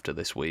drastically after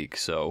this week.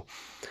 So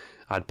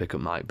I'd pick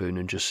up Mike Boone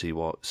and just see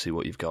what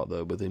you've got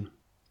there with him.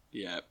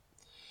 Yeah.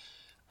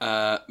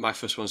 My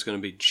first one's going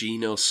to be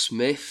Geno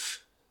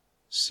Smith,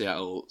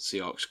 Seattle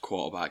Seahawks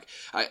quarterback.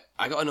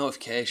 I got a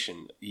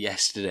notification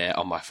yesterday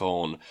on my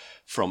phone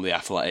from The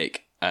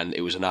Athletic, and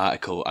it was an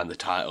article, and the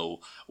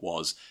title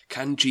was,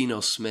 "Can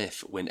Geno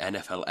Smith win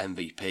NFL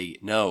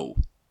MVP?" No.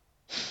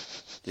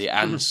 The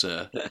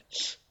answer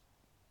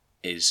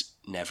is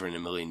never in a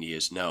million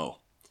years no.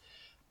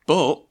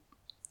 But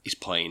he's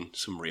playing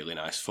some really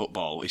nice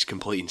football. He's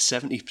completing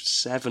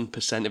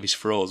 77% of his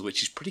throws,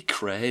 which is pretty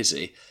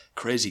crazy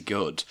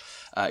good.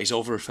 He's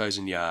over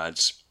 1,000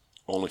 yards,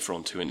 only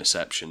thrown 2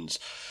 interceptions.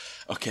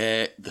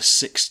 Okay, the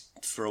 6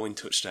 throwing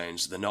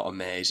touchdowns, they're not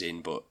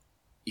amazing, but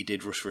he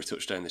did rush for a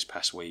touchdown this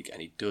past week,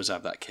 and he does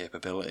have that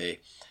capability.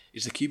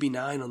 He's the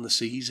QB9 on the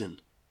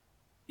season.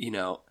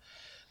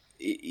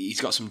 He's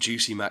got some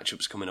juicy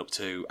matchups coming up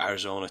too.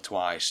 Arizona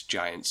twice,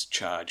 Giants,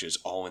 Chargers,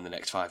 all in the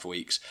next 5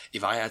 weeks.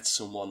 If I had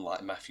someone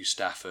like Matthew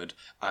Stafford,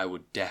 I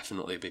would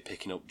definitely be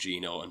picking up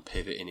Geno and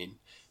pivoting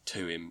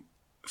to him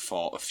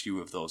for a few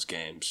of those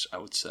games, I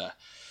would say.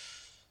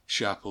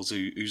 Sharples,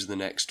 who's the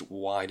next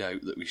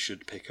wideout that we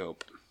should pick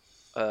up?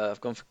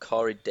 I've gone for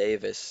Corey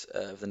Davis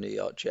of the New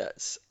York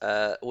Jets.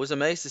 I was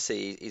amazed to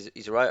see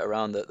he's right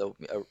around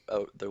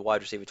the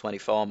wide receiver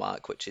 24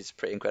 mark, which is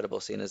pretty incredible,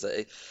 seeing as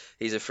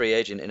he's a free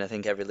agent in I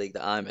think every league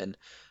that I'm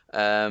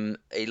in.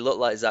 He looked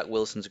like Zach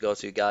Wilson's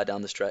go-to guy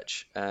down the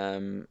stretch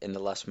in the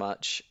last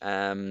match.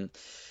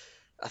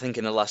 I think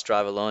in the last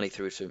drive alone, he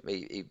threw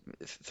he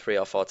 3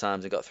 or 4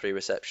 times and got 3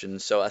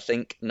 receptions. So I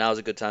think now's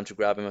a good time to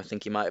grab him. I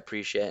think he might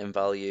appreciate in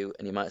value,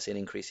 and you might see an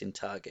increase in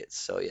targets.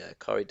 So yeah,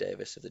 Corey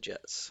Davis of the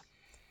Jets.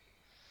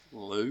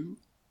 Lou?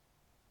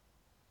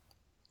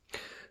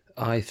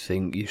 I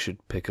think you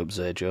should pick up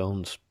Zay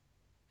Jones,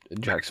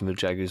 Jacksonville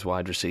Jaguars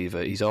wide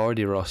receiver. He's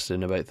already rostered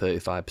in about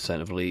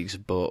 35% of leagues,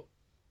 but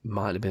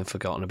might have been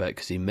forgotten about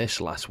because he missed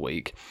last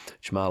week.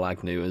 Jamal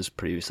Agnew, as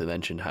previously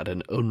mentioned, had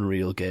an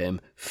unreal game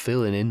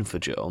filling in for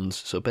Jones.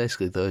 So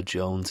basically, they're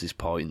Jones's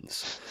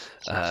points.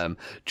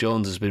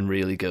 Jones has been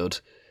really good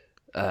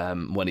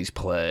when he's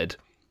played.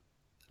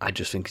 I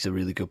just think he's a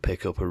really good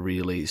pickup, a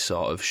really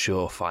sort of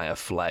surefire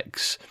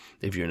flex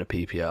if you're in a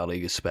PPR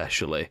league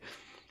especially.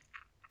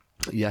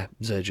 Yeah,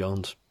 Zay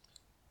Jones.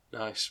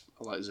 Nice.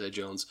 I like Zay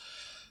Jones.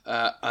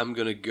 I'm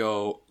going to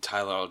go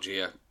Tyler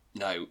Algier.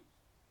 Now,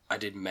 I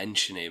did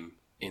mention him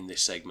in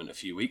this segment a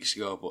few weeks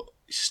ago, but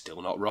he's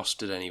still not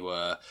rostered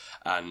anywhere.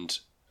 And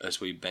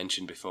as we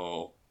mentioned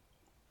before,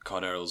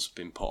 Cordarrelle's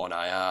been put on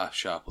IR.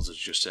 Sharples has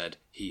just said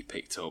he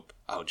picked up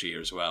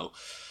Algier as well.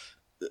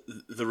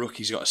 The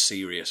rookie's got a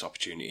serious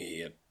opportunity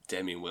here.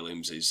 Damian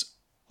Williams is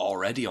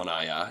already on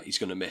IR. He's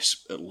going to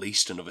miss at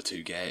least another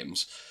 2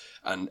 games.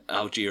 And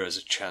Algier has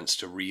a chance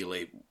to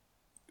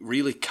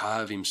really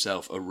carve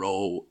himself a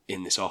role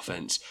in this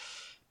offense.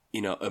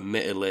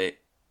 Admittedly,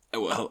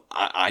 well,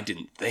 I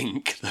didn't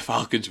think the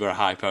Falcons were a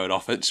high-powered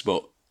offense,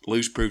 but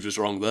Lou's proved us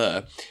wrong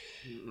there.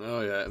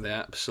 Oh yeah, they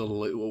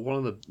absolutely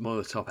one of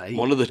the top 8.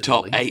 One of the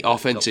top 8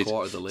 offenses. Top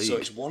quarter of the league. So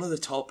it's one of the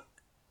top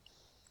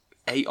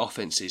 8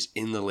 offenses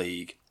in the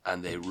league,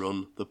 and they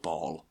run the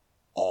ball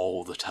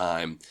all the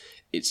time.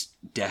 It's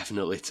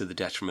definitely to the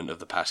detriment of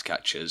the pass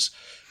catchers,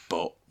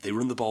 but they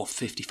run the ball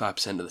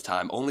 55% of the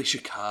time. Only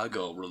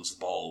Chicago runs the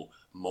ball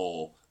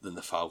more than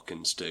the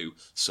Falcons do.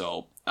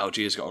 So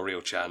Algiers got a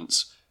real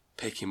chance.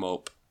 Pick him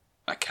up.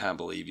 I can't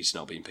believe he's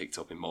not being picked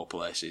up in more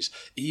places.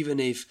 Even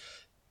if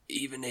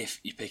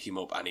you pick him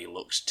up and he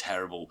looks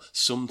terrible,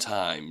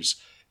 sometimes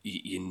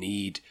you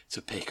need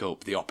to pick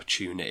up the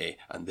opportunity,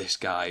 and this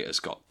guy has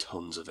got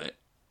tons of it.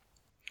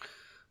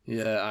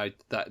 Yeah,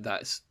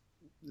 that's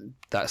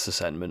the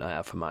sentiment I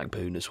have for Mike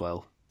Boone as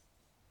well.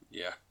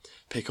 Yeah,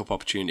 pick up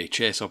opportunity,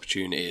 chase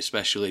opportunity,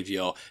 especially if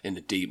you're in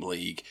the deep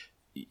league.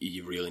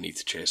 You really need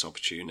to chase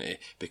opportunity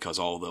because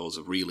all those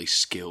really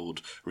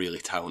skilled, really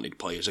talented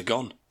players are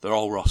gone. They're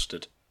all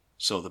rostered.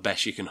 So the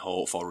best you can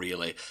hope for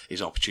really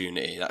is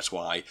opportunity. That's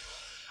why,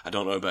 I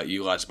don't know about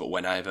you lads, but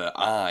whenever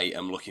I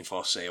am looking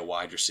for, say, a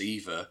wide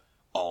receiver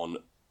on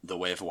the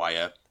waiver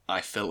wire, I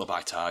filter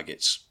by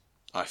targets.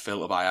 I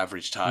filter by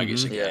average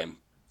targets a game,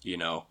 you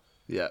know.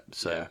 Yeah,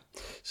 same.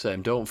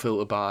 Same. Don't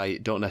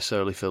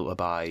necessarily filter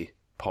by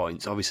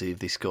points. Obviously, if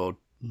they scored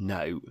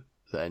no,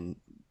 then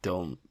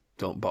don't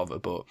bother.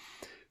 But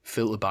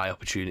filter by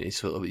opportunities,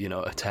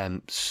 filter,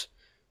 attempts,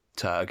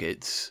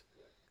 targets,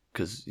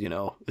 because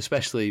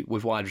especially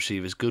with wide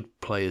receivers, good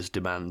players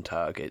demand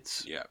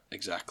targets. Yeah,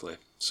 exactly.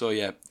 So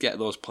yeah, get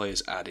those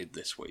players added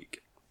this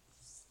week.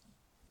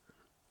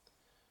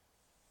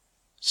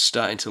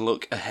 Starting to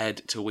look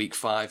ahead to week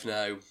 5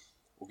 now.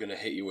 We're going to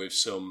hit you with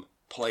some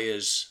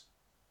players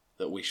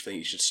that we think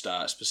you should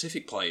start.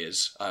 Specific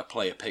players,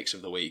 player picks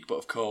of the week. But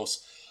of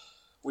course,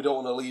 we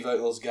don't want to leave out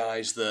those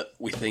guys that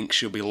we think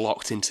should be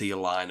locked into your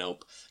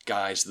lineup.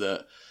 Guys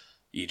that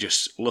you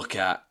just look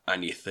at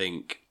and you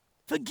think,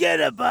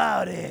 forget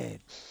about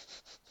it.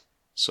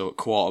 So at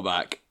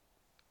quarterback,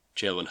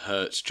 Jalen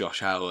Hurts,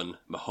 Josh Allen,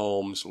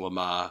 Mahomes,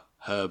 Lamar,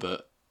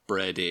 Herbert,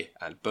 Brady,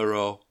 and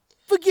Burrow.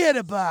 Forget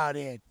about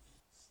it.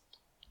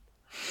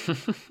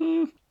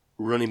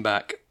 Running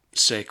back,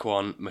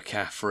 Saquon,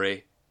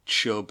 McCaffrey,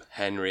 Chubb,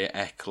 Henry,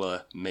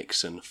 Eckler,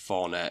 Mixon,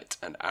 Fournette,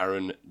 and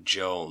Aaron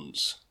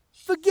Jones.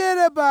 Forget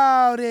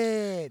about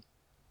it.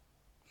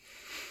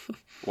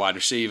 Wide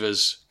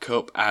receivers,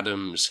 Kupp,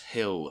 Adams,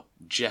 Hill,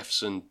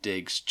 Jefferson,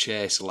 Diggs,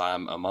 Chase,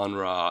 Lamb,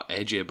 Amon-Ra,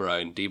 AJ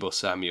Brown, Deebo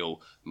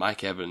Samuel,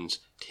 Mike Evans,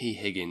 T.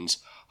 Higgins,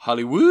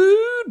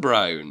 Hollywood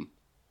Brown.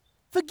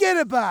 Forget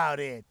about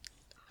it.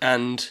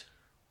 And,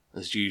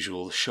 as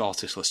usual, the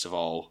shortest list of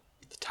all,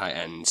 the tight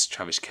ends,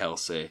 Travis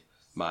Kelce,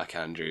 Mark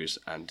Andrews,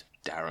 and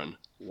Darren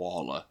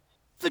Waller.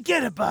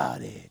 Forget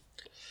about it.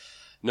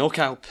 No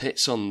Kyle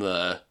Pitts on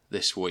there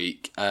this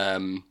week.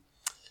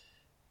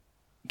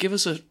 Give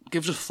us a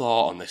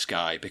thought on this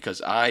guy,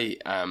 because I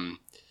am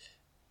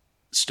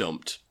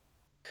stumped.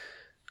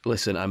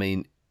 Listen, I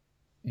mean,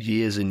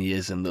 years and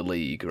years in the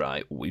league,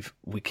 right? We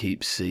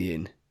keep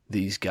seeing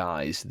these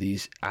guys,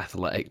 these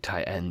athletic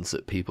tight ends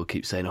that people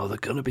keep saying, oh, they're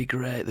going to be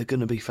great, they're going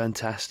to be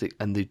fantastic,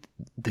 and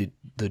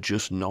they're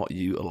just not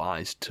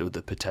utilised to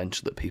the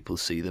potential that people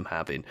see them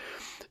having.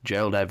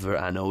 Gerald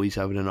Everett, I know he's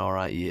having an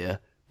alright year,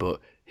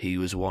 but he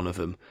was one of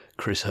them.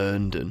 Chris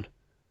Herndon,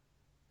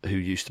 who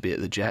used to be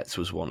at the Jets,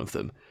 was one of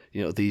them.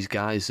 These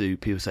guys who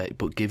people say,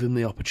 but give them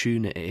the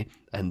opportunity,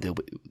 and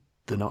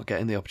they're not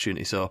getting the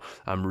opportunity. So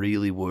I'm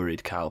really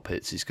worried Kyle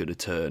Pitts is going to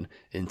turn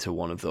into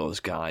one of those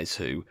guys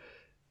who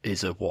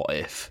is a what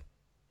if.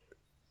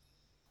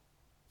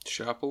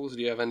 Sharples,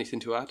 do you have anything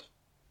to add?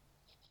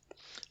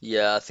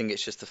 Yeah, I think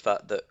it's just the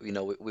fact that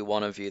we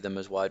want to view them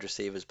as wide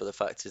receivers, but the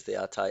fact is they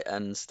are tight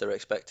ends. They're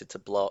expected to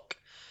block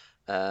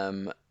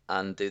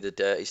and do the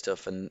dirty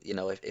stuff, and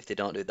if they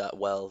don't do that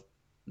well,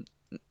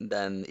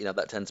 then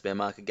that tends to be a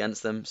mark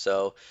against them.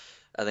 So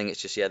I think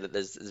it's just that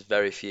there's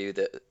very few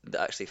that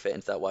actually fit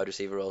into that wide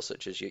receiver role,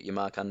 such as your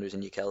Mark Andrews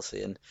and your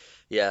Kelsey, and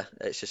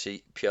it's just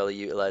a purely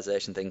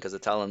utilization thing because the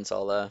talent's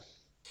all there.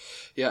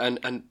 Yeah,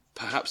 and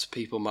perhaps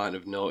people might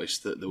have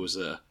noticed that there was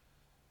a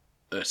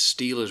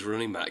Steelers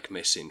running back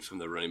missing from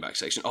the running back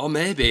section, or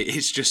maybe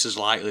it's just as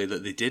likely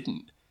that they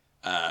didn't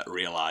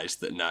realise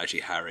that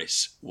Najee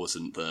Harris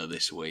wasn't there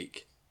this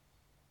week.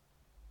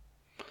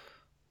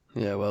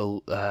 Yeah,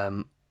 well,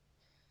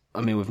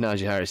 with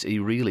Najee Harris, he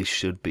really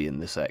should be in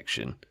the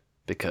section,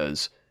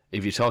 because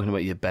if you're talking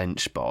about your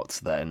bench spots,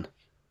 then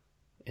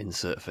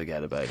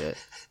forget about it.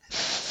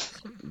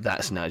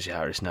 That's Najee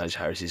Harris. Najee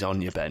Harris is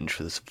on your bench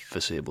for the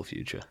foreseeable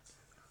future.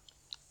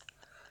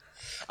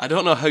 I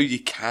don't know how you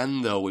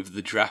can, though, with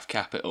the draft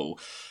capital.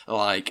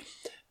 Like,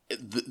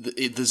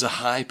 there's a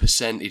high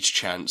percentage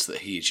chance that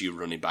he is your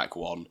running back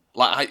 1.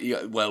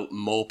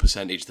 More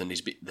percentage than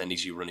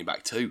he's your running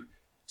back 2.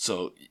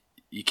 So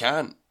you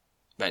can't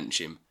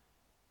bench him.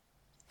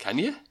 Can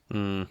you?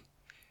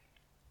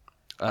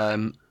 Out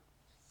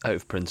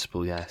of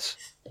principle, yes.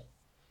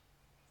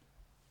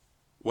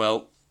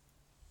 Well,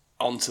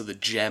 on to the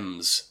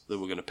gems that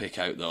we're going to pick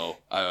out, though.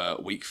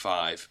 Week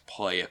 5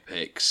 player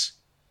picks.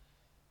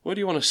 Where do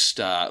you want to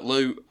start?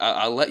 Lou,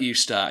 I'll let you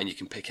start and you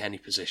can pick any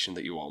position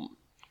that you want.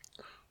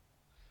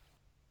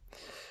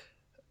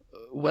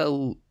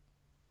 Well,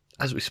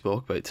 as we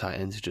spoke about tight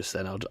ends just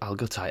then, I'll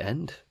go tight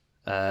end.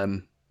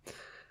 I'm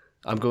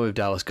going with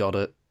Dallas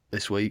Goedert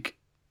this week.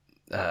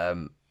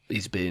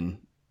 He's been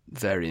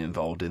very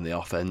involved in the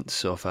offense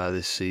so far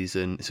this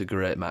season. It's a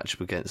great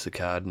matchup against the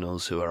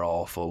Cardinals, who are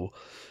awful.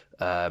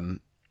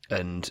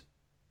 And,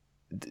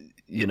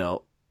 you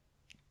know,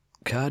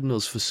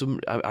 Cardinals,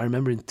 I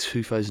remember in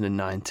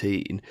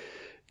 2019,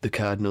 the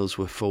Cardinals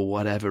were, for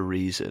whatever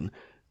reason,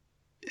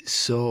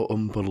 so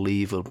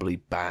unbelievably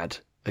bad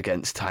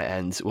against tight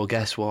ends. Well,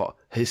 guess what?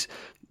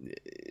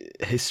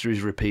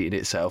 History's repeating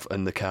itself,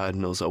 and the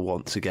Cardinals are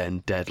once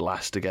again dead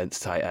last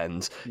against tight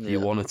ends. Yeah. You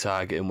want to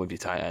target them with your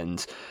tight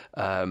ends.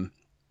 And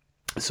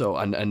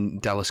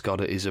Dallas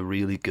Goedert is a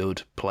really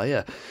good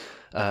player.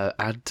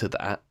 Add to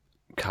that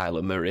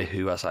Kyler Murray,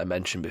 who, as I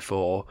mentioned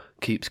before,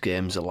 keeps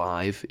games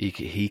alive.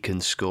 He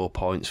can score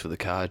points for the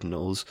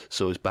Cardinals.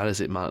 So as bad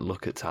as it might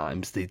look at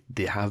times,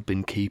 they have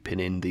been keeping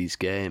in these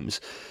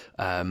games.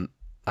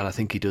 And I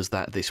think he does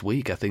that this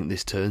week. I think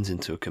this turns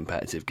into a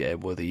competitive game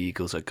where the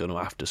Eagles are going to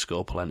have to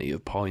score plenty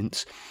of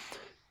points.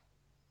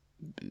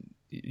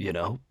 You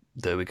know,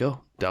 there we go.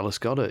 Dallas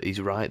Goedert,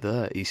 he's right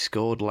there. He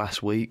scored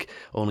last week,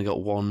 only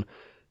got 1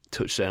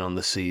 touchdown on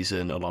the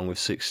season, along with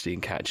 16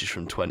 catches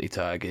from 20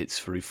 targets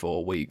through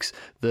 4 weeks.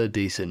 They're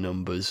decent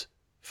numbers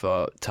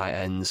for tight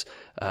ends.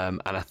 And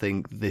I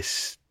think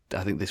this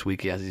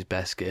week he has his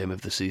best game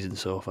of the season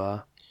so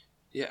far.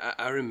 Yeah,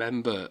 I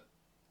remember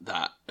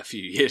that a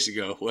few years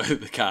ago with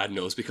the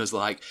Cardinals, because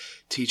like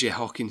TJ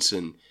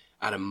Hawkinson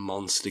had a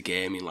monster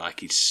game in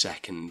like his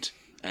second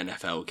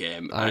NFL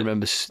game. I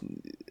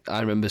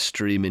remember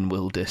streaming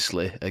Will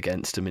Dissly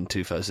against him in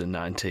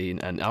 2019,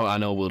 and I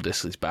know Will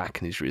Dissly's back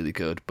and he's really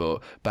good,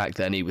 but back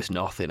then he was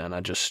nothing, and I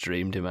just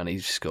streamed him and he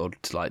scored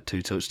like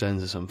 2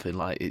 touchdowns or something.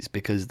 Like, it's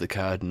because the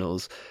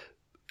Cardinals,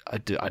 I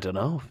don't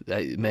know,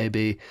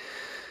 maybe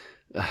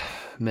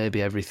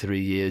every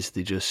 3 years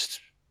they just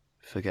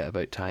forget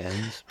about tight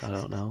ends. I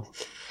don't know.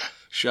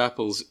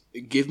 Sharples,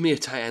 give me a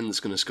tight end that's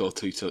going to score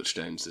 2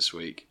 touchdowns this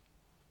week.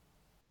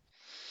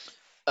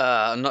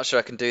 I'm not sure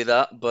I can do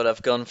that, but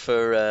I've gone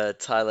for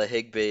Tyler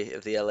Higbee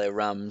of the LA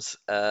Rams.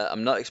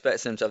 I'm not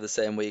expecting him to have the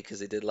same week as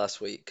he did last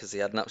week, because he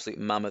had an absolute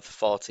mammoth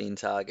 14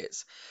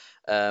 targets.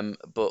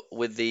 But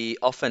with the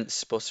offense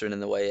sputtering in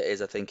the way it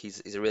is, I think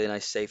he's a really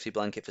nice safety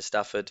blanket for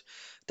Stafford.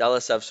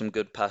 Dallas have some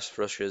good pass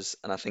rushers,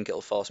 and I think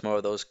it'll force more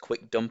of those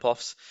quick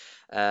dump-offs.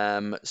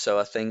 So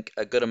I think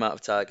a good amount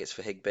of targets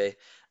for Higbee,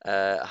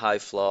 high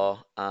floor,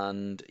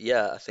 and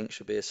yeah, I think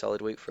should be a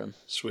solid week for him.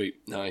 Sweet,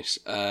 nice.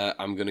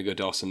 I'm going to go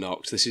Dawson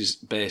Knox. This is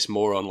based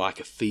more on like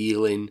a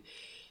feeling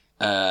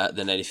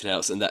than anything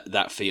else, and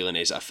that feeling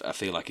is I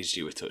feel like he's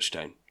due a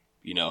touchdown.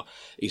 You know,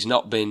 he's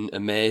not been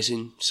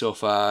amazing so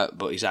far,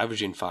 but he's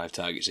averaging 5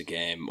 targets a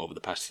game over the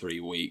past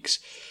 3 weeks,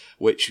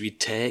 which you'd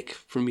take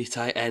from your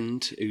tight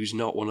end, who's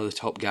not one of the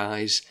top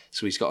guys.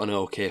 So he's got an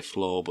okay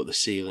floor, but the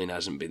ceiling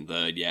hasn't been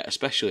there yet,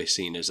 especially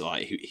seen as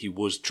like he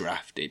was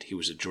drafted. He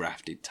was a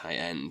drafted tight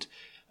end.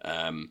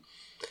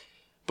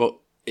 But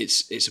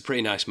it's a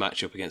pretty nice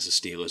matchup against the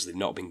Steelers. They've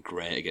not been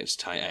great against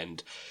tight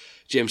end.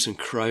 Jameson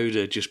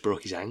Crowder just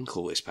broke his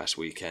ankle this past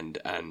weekend,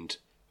 and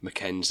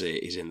McKenzie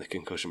is in the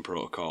concussion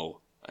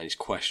protocol and he's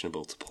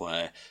questionable to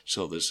play.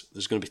 So there's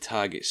going to be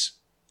targets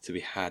to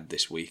be had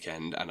this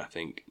weekend, and I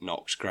think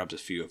Knox grabs a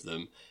few of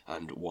them,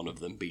 and one of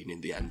them being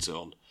in the end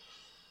zone.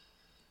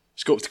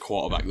 Let's go up to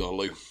quarterback though,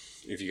 Lou.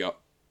 Who have you got?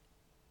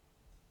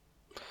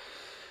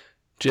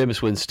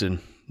 Jameis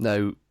Winston.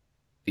 Now,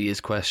 he is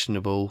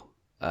questionable,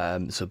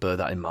 so bear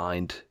that in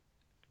mind.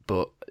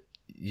 But,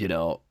 you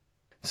know,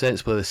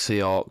 Saints play the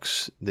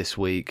Seahawks this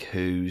week,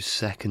 whose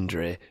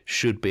secondary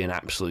should be an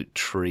absolute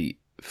treat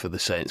for the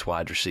Saints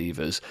wide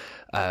receivers.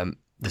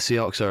 The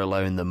Seahawks are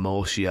allowing the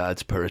most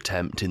yards per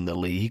attempt in the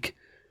league,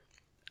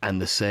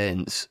 and the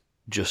Saints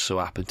just so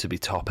happen to be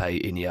top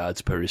 8 in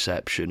yards per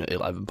reception at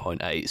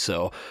 11.8.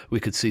 So we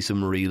could see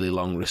some really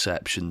long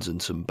receptions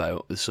and some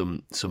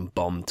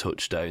bomb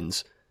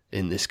touchdowns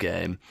in this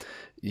game.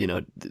 You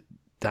know,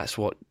 that's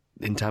what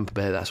in Tampa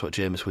Bay. That's what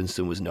Jameis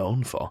Winston was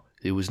known for.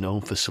 He was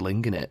known for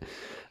slinging it.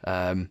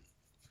 And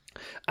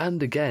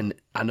again,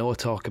 I know I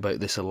talk about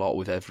this a lot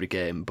with every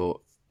game, but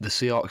the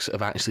Seahawks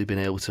have actually been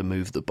able to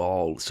move the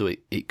ball, so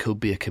it could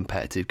be a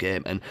competitive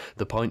game. And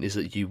the point is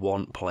that you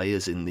want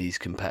players in these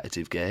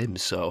competitive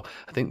games. So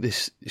I think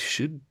this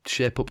should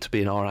shape up to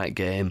be an all right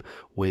game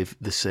with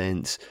the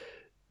Saints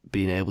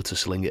being able to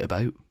sling it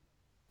about.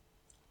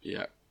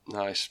 Yeah,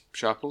 nice.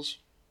 Sharples?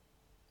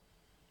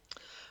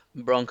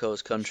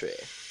 Broncos country.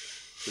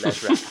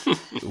 Let's ride.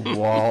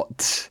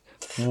 What?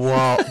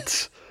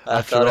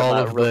 After all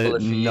of the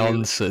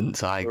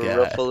nonsense I get.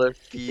 Ruffle a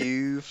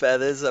few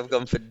feathers. I've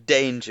gone for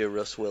danger,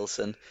 Russ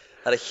Wilson.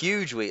 had a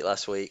huge week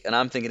last week, and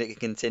I'm thinking it can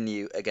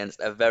continue against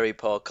a very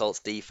poor Colts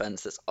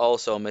defense that's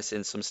also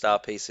missing some star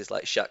pieces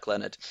like Shaq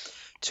Leonard.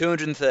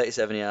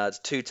 237 yards,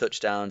 2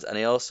 touchdowns, and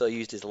he also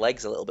used his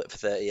legs a little bit for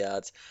 30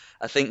 yards.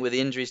 I think with the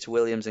injuries to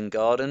Williams and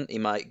Gordon, he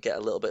might get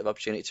a little bit of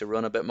opportunity to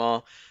run a bit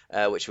more,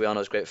 which we all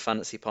know is great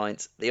fantasy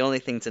points. The only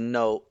thing to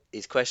note,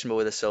 he's questionable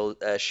with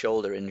a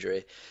shoulder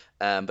injury,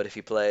 but if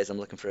he plays, I'm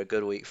looking for a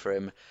good week for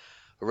him.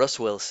 Russ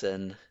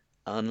Wilson,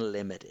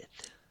 unlimited.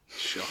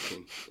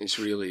 Shocking. It's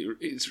really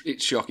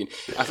it's shocking.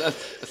 I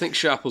think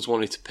Sharples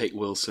wanted to pick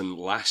Wilson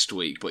last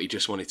week, but he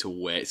just wanted to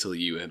wait till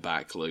you were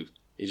back, Lou.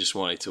 He just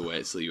wanted to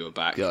wait till you were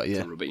back to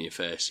rub it in your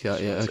face.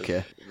 Yeah,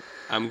 okay.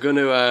 I'm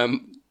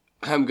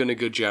gonna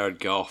go Jared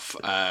Goff.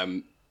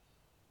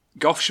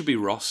 Goff should be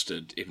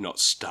rostered, if not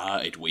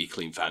started,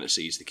 weekly in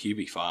fantasy. He's the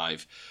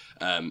QB5,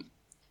 and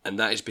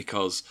that is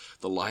because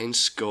the Lions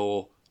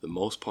score the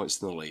most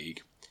points in the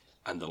league,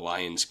 and the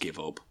Lions give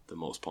up the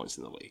most points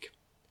in the league.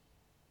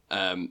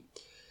 I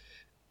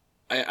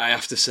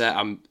have to say,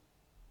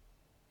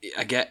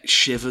 I get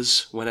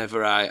shivers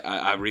whenever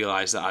I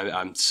realise that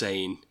I'm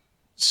saying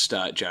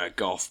start Jared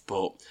Goff,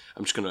 but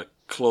I'm just going to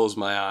close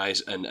my eyes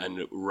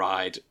and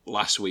ride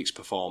last week's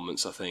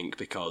performance, I think,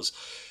 because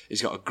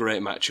he's got a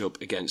great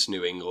matchup against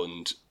New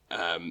England.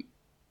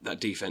 That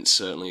defence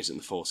certainly isn't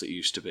the force it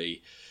used to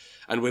be.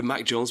 And with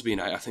Mac Jones being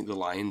out, I think the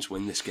Lions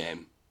win this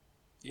game.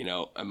 You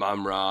know,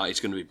 Amon-Ra is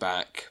going to be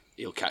back.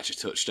 He'll catch a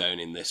touchdown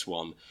in this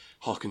one.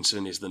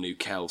 Hawkinson is the new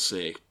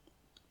Kelsey.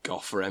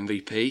 Goff for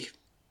MVP.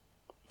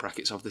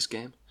 Brackets of this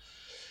game.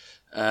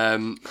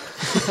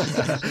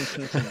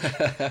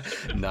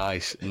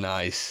 Nice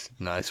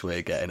way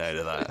of getting out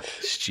of that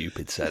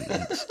stupid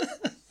sentence.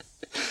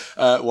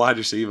 Wide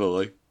receiver,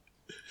 Lee.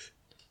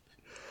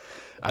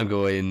 I'm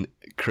going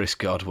Chris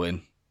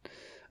Godwin.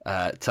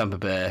 Tampa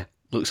Bay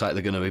looks like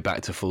they're going to be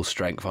back to full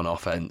strength on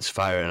offense,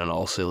 firing on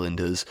all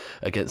cylinders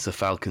against the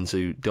Falcons,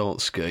 who don't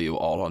scare you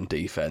all on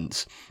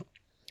defense.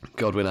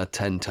 Godwin had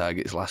 10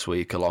 targets last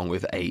week, along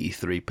with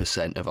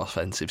 83% of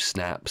offensive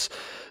snaps.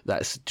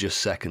 That's just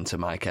second to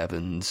Mike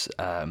Evans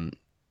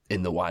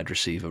in the wide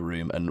receiver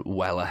room, and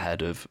well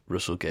ahead of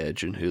Russell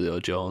Gage and Julio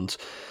Jones.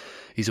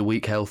 He's a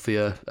week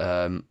healthier.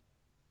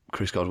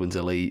 Chris Godwin's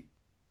elite.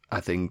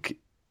 I think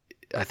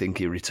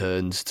he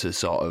returns to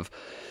sort of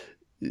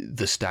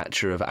the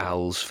stature of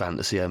Al's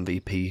fantasy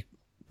MVP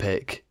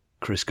pick,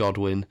 Chris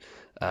Godwin.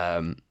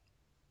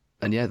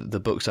 And yeah, the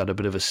Bucs had a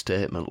bit of a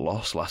statement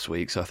loss last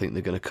week, so I think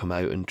they're going to come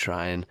out and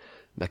try and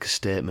make a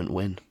statement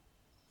win.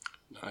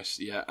 Nice,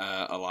 yeah,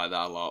 I like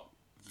that a lot.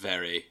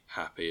 Very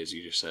happy, as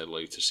you just said,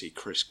 Lou, to see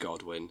Chris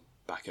Godwin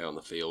back out on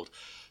the field.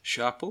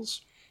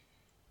 Sharples?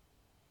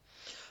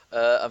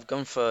 I've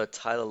gone for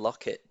Tyler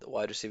Lockett, the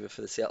wide receiver for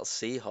the Seattle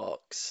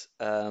Seahawks.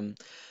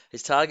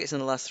 His targets in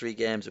the last 3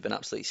 games have been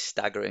absolutely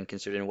staggering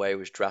considering where he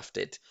was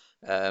drafted.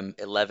 11,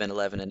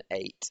 11, and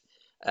 8.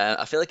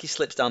 I feel like he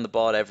slips down the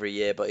board every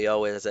year, but he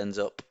always ends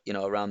up,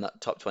 around that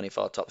top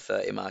 24, top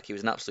 30 mark. He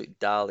was an absolute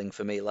darling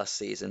for me last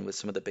season with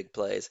some of the big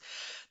plays.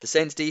 The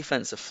Saints'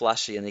 defense are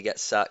flashy and they get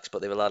sacks,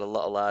 but they've allowed a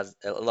lot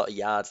of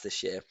yards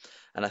this year.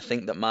 And I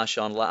think that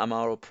Marshawn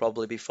Lattimore will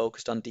probably be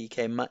focused on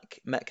DK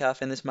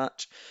Metcalf in this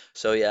match.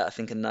 So yeah, I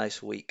think a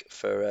nice week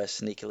for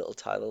sneaky little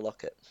Tyler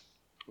Lockett.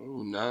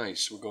 Oh,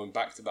 nice. We're going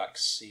back-to-back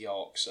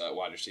Seahawks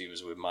wide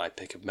receivers with my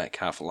pick of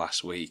Metcalf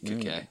last week.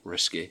 Okay,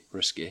 risky.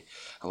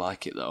 I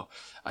like it, though.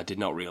 I did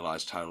not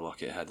realise Tyler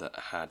Lockett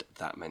had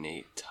that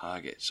many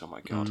targets. Oh,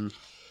 my God.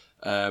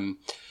 I'm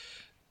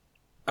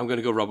going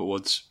to go Robert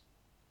Woods.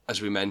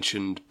 As we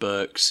mentioned,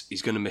 Burks,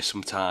 he's going to miss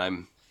some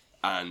time,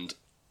 and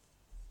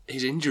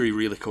his injury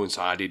really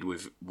coincided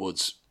with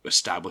Woods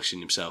establishing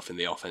himself in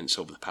the offense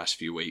over the past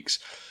few weeks.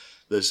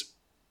 There's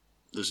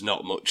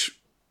not much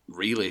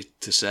really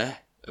to say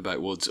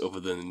about Woods other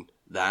than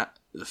that,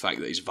 the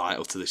fact that he's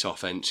vital to this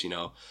offense.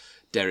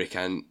 Derrick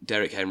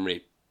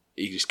Henry,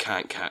 he just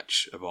can't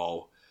catch a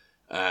ball.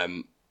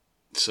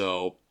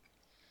 So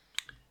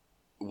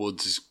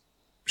Woods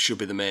should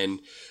be the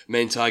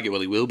main target.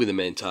 Well, he will be the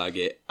main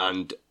target,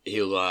 and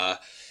he'll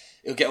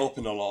get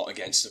open a lot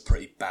against a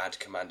pretty bad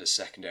Commanders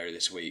secondary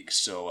this week.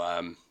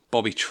 So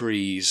Bobby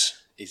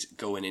Trees is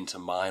going into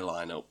my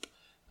lineup,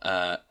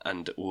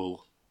 and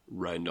we'll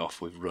round off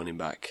with running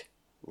back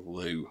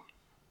Lou.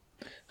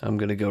 I'm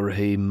going to go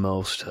Raheem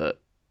Mostert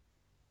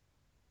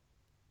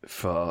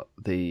for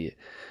the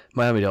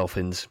Miami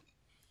Dolphins.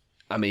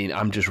 I mean,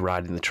 I'm just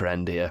riding the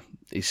trend here.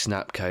 His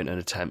snap count and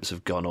attempts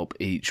have gone up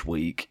each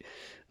week.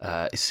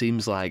 It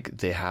seems like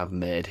they have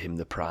made him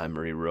the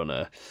primary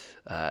runner.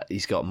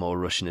 He's got more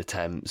rushing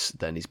attempts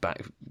than his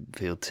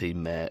backfield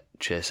teammate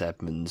Chase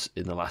Edmonds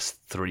in the last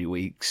 3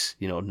 weeks.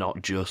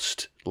 Not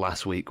just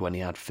last week when he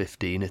had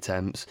 15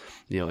 attempts.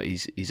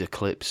 He's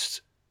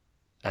eclipsed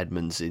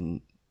Edmonds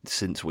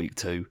since week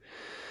 2.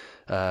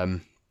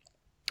 And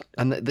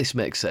this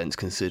makes sense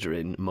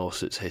considering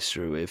Mostert's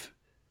history with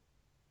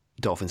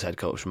Dolphins head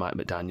coach Mike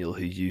McDaniel,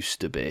 who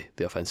used to be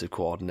the offensive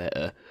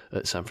coordinator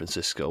at San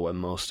Francisco when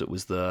Mostert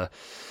was there.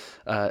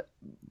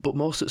 But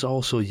Mostert's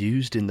also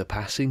used in the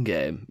passing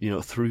game.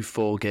 Through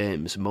 4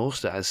 games,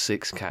 Mostert has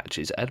 6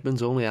 catches.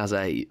 Edmonds only has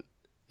 8.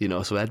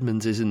 So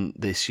Edmonds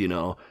isn't this,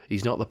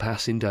 he's not the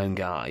passing down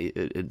guy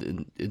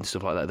and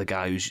stuff like that. The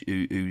guy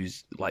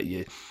who's like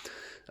you,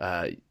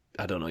 I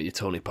don't know, your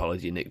Tony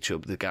Pollard, your Nick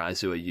Chubb, the guys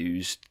who are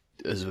used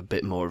as a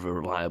bit more of a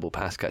reliable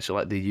pass catcher.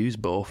 Like, they use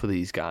both of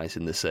these guys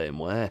in the same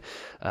way.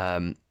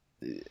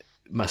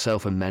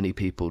 Myself and many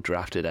people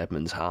drafted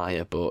Edmonds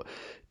higher, but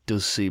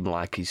does seem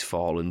like he's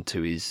fallen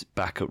to his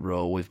backup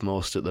role with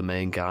Mostert the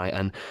main guy,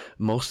 and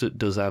Mostert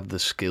does have the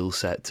skill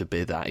set to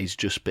be that. He's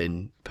just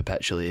been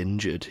perpetually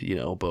injured,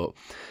 but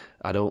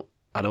I don't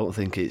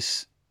think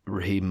it's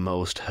Raheem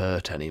Most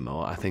hurt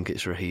anymore. I think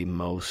it's Raheem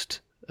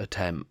Most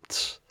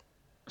attempts.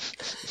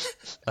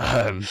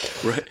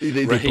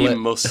 Raheem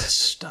must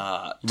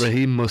start.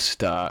 Raheem must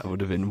start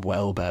would have been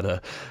well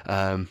better.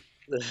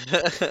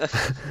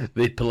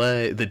 They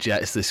play the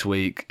Jets this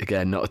week.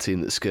 Again, not a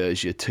team that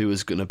scares you.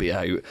 Tua's going to be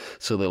out,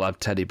 so they'll have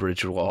Teddy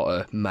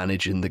Bridgewater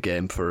managing the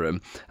game for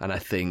him. And I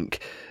think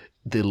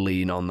they'll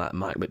lean on that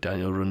Mike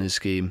McDaniel running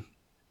scheme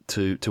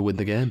to win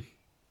the game.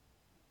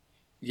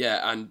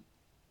 Yeah, and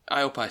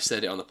I hope I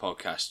said it on the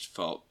podcast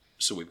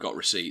so we've got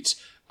receipts.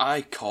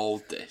 I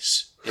called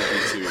this,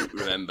 if you two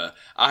remember.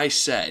 I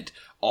said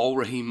all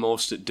Raheem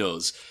Mostert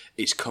does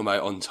is come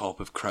out on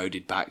top of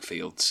crowded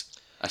backfields.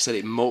 I said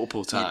it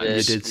multiple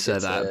times. You did say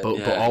that,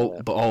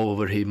 but all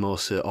Raheem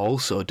Mostert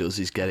also does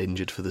is get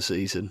injured for the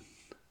season.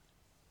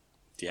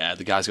 Yeah,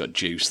 the guy's got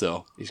juice,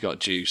 though. He's got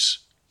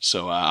juice.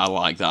 So I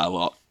like that a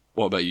lot.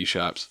 What about you,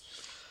 Sharps?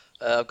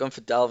 I've gone for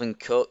Dalvin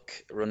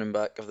Cook, running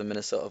back of the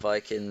Minnesota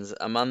Vikings,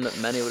 a man that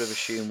many would have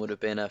assumed would have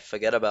been a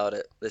forget about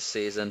it this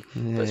season.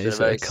 Yeah, but it's been is a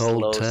very it a cold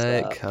slow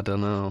take? start. I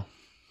don't know.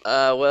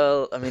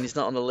 Well, I mean, he's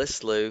not on the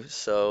list, Lou,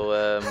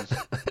 so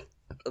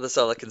that's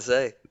all I can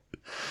say.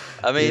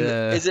 I mean,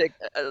 is it?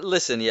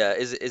 Listen,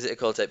 is it a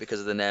cold take because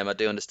of the name? I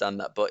do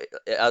understand that, but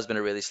it has been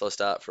a really slow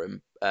start for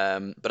him.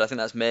 But I think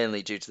that's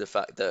mainly due to the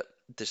fact that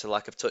there's a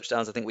lack of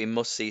touchdowns. I think we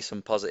must see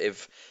some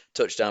positive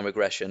touchdown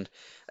regression,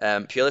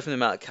 purely from the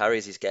amount of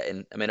carries he's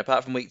getting. I mean,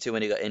 apart from week 2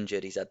 when he got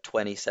injured, he's had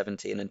 20,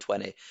 17, and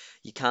 20.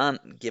 You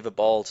can't give a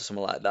ball to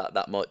someone like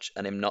that much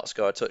and him not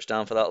score a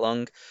touchdown for that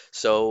long.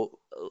 So,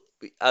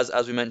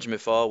 as we mentioned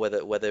before,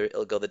 whether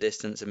it'll go the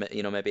distance, and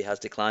maybe it has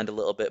declined a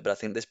little bit, but I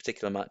think this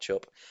particular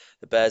matchup,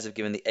 the Bears have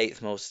given the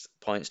 8th most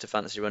points to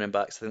fantasy running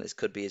backs. I think this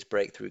could be his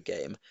breakthrough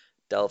game,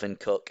 Dalvin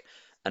Cook,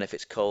 and if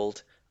it's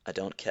cold, I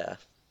don't care.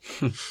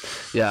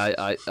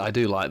 Yeah, I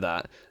do like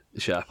that,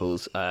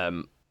 Sharples.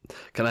 Can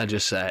I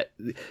just say,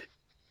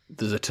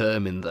 there's a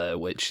term in there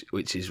which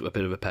is a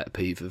bit of a pet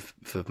peeve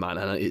of mine,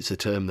 and it's a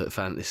term that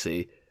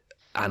fantasy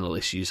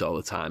analysts use all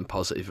the time,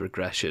 positive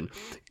regression.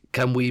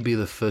 Can we be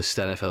the first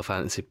NFL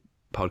fantasy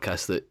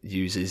podcast that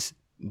uses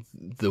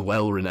the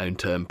well-renowned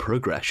term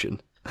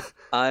progression?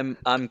 I'm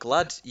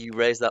glad you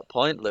raised that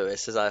point,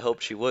 Lewis, as I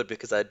hoped you would,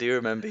 because I do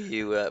remember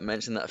you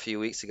mentioned that a few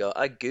weeks ago.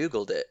 I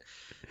googled it.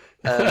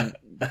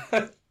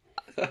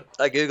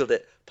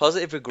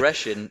 Positive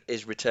regression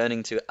is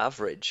returning to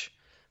average.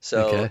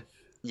 So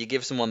you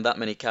give someone that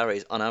many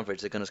carries, on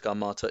average, they're going to score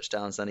more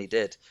touchdowns than he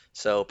did.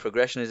 So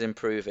progression is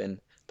improving.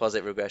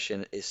 Positive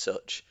regression is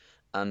such.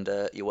 And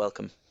you're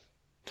welcome.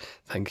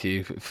 Thank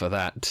you for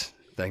that.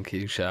 Thank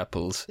you,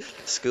 Sharples.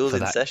 School's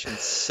in session,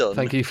 son.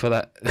 Thank you for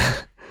that.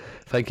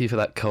 Thank you for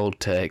that cold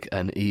take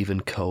and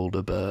even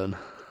colder burn.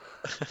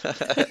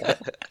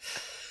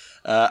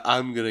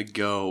 I'm going to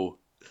go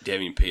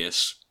Dameon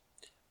Pierce.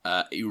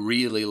 He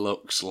really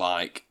looks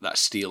like that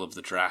steal of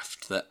the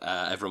draft that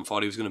everyone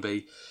thought he was going to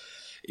be.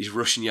 His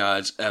rushing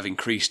yards have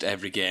increased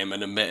every game,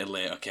 and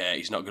admittedly,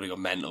 he's not going to go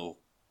mental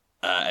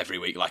every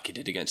week like he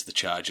did against the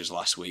Chargers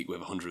last week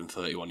with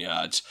 131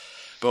 yards.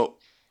 But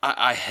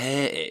I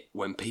hate it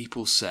when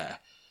people say,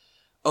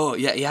 oh,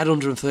 yeah, he had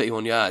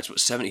 131 yards, but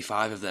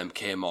 75 of them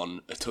came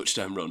on a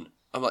touchdown run.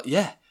 I'm like,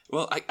 yeah,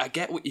 well, I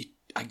get what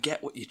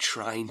you're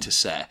trying to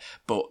say,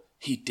 but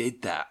he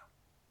did that.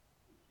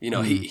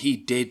 He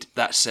did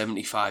that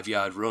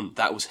 75-yard run.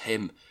 That was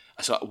him.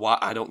 So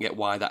I don't get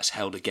why that's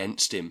held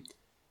against him,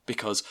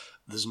 because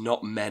there's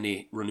not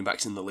many running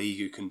backs in the league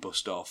who can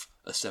bust off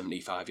a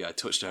 75-yard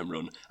touchdown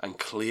run, and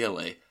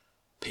clearly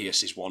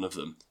Pierce is one of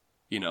them.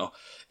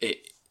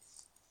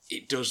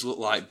 It does look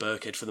like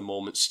Burkhead for the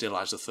moment still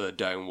has the third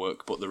down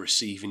work, but the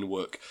receiving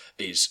work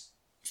is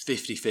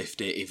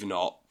 50-50, if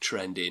not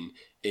trending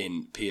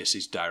in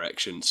Pierce's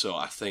direction. So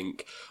I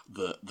think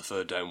the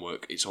third down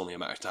work, it's only a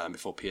matter of time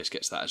before Pierce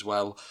gets that as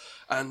well.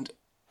 And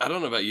I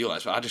don't know about you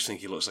guys, but I just think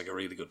he looks like a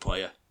really good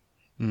player.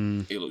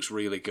 He looks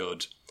really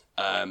good.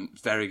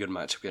 Very good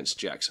matchup against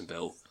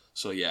Jacksonville.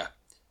 So yeah,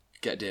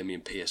 get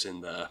Dameon Pierce in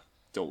there.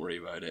 Don't worry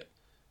about it.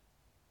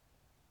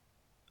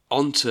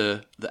 On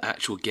to the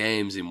actual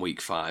games in Week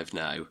 5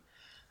 now.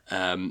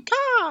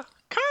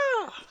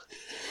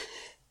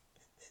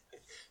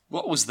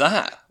 What was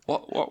that?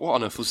 What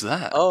on earth was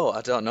that? Oh, I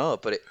don't know,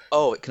 but it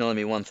can only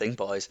mean one thing,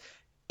 boys.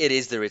 It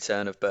is the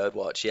return of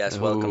Birdwatch. Yes,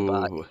 welcome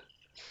back. Ooh.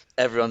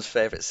 Everyone's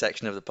favourite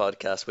section of the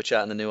podcast. We're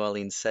charting the New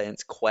Orleans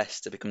Saints'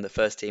 quest to become the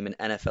first team in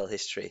NFL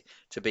history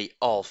to beat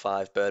all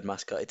 5 Bird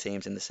mascotted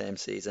teams in the same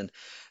season.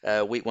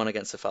 Week 1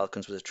 against the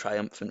Falcons was a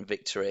triumphant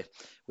victory.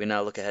 We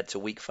now look ahead to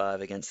Week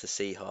 5 against the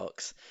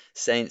Seahawks.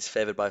 Saints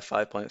favoured by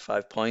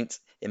 5.5 points.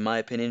 In my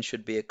opinion,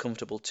 should be a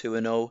comfortable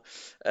 2-0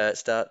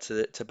 start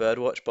to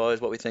Birdwatch, boys.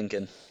 What are we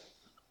thinking?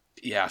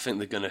 Yeah, I think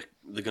they're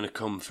gonna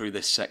come through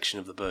this section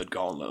of the Bird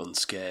Gauntlet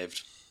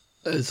unscathed.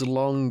 As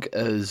long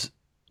as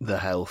they're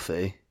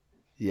healthy,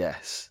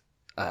 yes.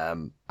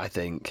 I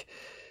think,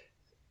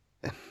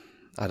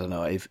 I don't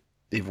know, if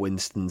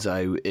Winston's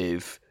out,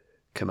 if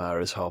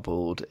Kamara's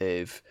hobbled,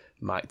 if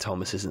Mike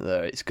Thomas isn't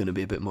there, it's going to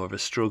be a bit more of a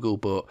struggle.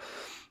 But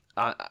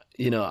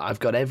I've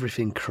got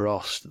everything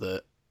crossed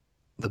that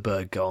the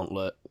Bird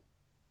Gauntlet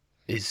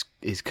is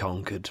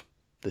conquered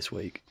this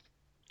week.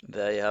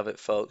 There you have it,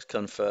 folks.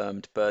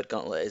 Confirmed. Bird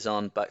Gauntlet is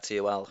on. Back to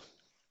you, Al.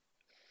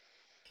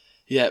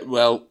 Yeah,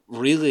 well,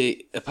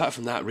 really, apart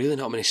from that, really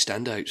not many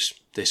standouts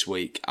this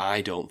week.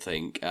 I don't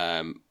think.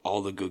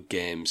 All the good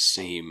games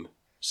seem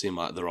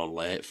like they're on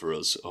late for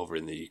us over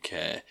in the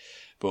UK.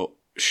 But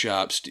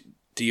Sharps,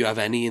 do you have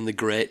any in the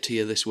great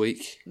tier this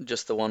week?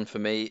 Just the one for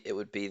me. It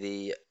would be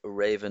the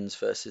Ravens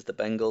versus the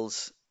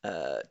Bengals.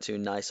 2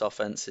 nice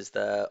offenses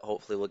there.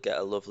 Hopefully, we'll get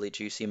a lovely,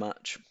 juicy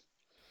match.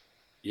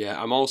 Yeah,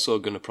 I'm also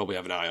going to probably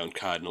have an eye on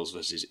Cardinals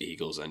versus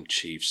Eagles and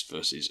Chiefs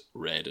versus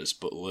Raiders.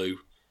 But Lou,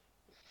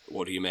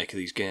 what do you make of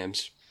these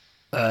games?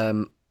 I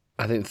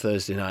think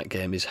Thursday night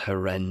game is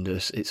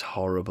horrendous. It's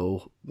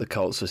horrible. The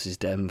Colts versus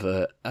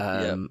Denver.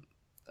 On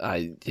at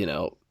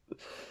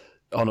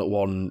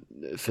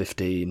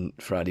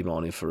 1:15 Friday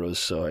morning for us.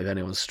 So if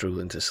anyone's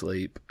struggling to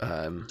sleep,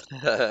 chuck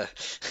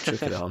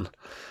it on.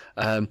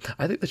 I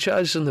think the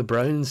Chargers and the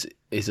Browns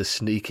is a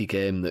sneaky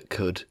game that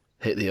could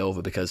hit the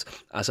over because,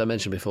 as I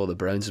mentioned before, the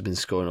Browns have been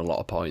scoring a lot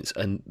of points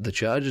and the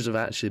Chargers have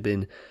actually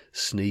been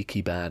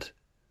sneaky bad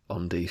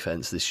on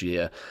defense this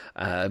year.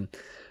 I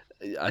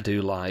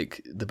do like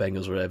the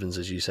Bengals Ravens,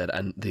 as you said,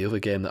 and the other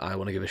game that I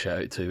want to give a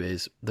shout out to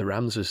is the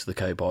Rams versus the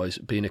Cowboys.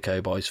 Being a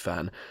Cowboys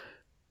fan,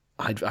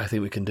 I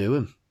think we can do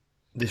them.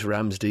 This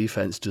Rams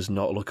defense does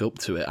not look up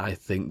to it. I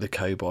think the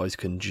Cowboys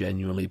can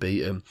genuinely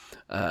beat them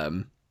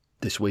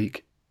this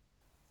week.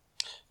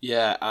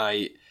 Yeah,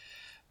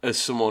 as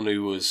someone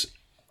who was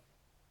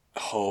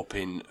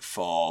hoping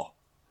for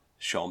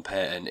Sean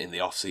Payton in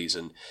the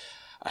off-season,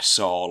 I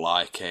saw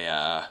like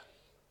a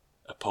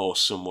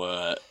post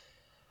somewhere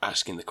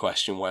asking the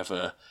question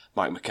whether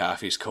Mike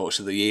McCarthy's coach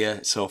of the year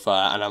so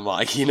far, and I'm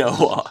like, you know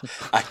what?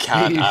 I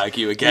can't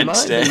argue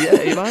against it.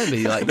 He might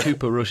be like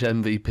Cooper Rush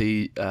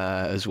MVP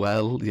as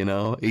well.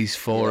 He's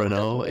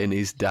 4-0 in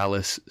his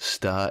Dallas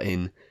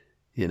starting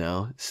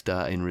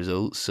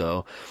results.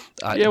 So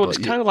it's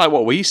kind of like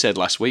what we said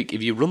last week.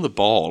 If you run the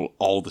ball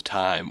all the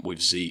time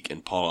with Zeke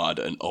and Pollard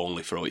and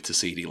only throw it to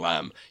CeeDee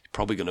Lamb, you're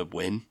probably going to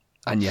win.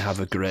 And you have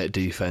a great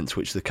defense,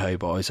 which the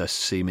Cowboys are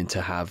seeming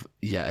to have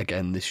yet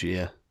again this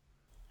year.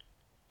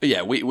 But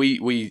yeah,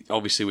 we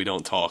obviously we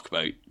don't talk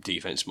about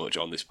defense much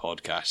on this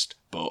podcast,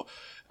 but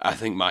I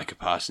think Micah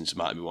Parsons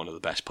might be one of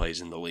the best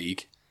players in the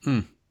league.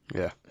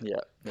 Yeah.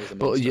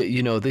 But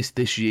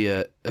this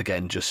year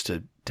again, just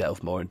to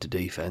delve more into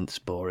defense,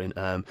 boring.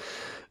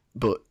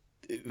 But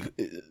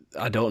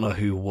I don't know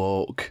who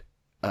woke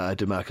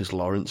DeMarcus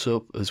Lawrence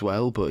up as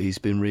well, but he's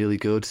been really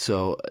good.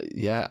 So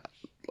yeah,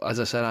 as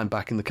I said, I'm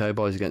backing the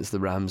Cowboys against the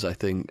Rams. I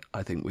think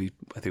we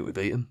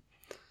beat them.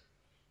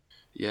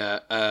 Yeah.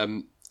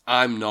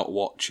 I'm not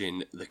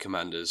watching the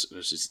Commanders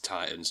versus the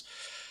Titans.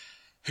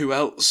 Who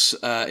else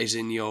is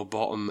in your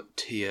bottom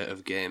tier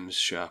of games,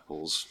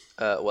 Sharples?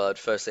 Well, I'd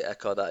firstly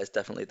echo that is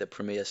definitely the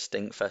premier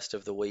stinkfest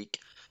of the week.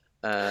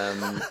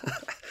 And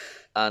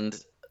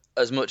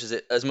as much as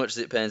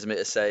it pains me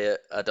to say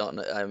it, I don't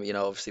know.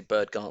 Obviously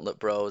Bird Gauntlet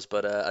bros,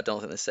 but I don't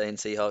think the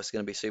Saints Seahawks is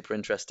going to be super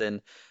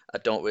interesting. I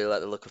don't really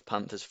like the look of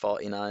Panthers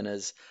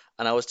 49ers,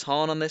 and I was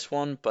torn on this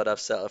one, but I've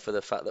settled for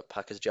the fact that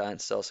Packers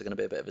Giants is also going to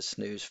be a bit of a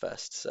snooze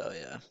fest. So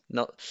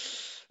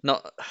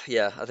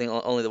yeah, I think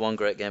only the one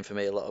great game for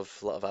me. A lot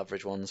of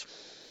average ones.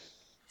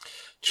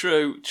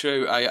 True.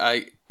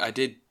 I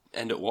did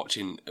end up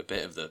watching a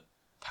bit of the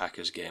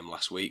Packers game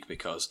last week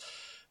because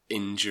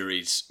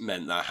injuries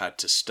meant that I had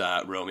to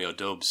start Romeo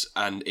Doubs,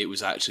 and it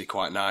was actually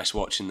quite nice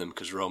watching them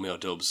because Romeo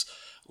Doubs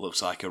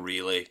looks like a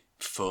really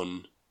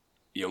fun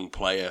young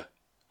player,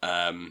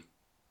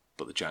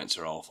 but the Giants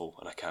are awful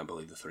and I can't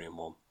believe they're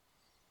 3-1.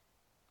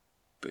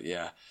 But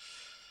yeah,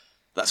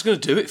 that's going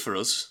to do it for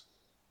us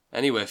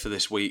anyway for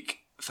this week.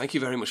 Thank you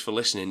very much for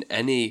listening.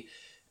 Any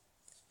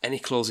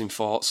closing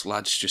thoughts,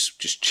 lads?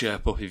 Just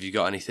chirp up if you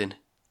got anything.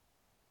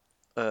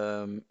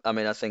 I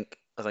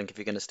think if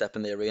you're going to step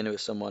in the arena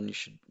with someone, you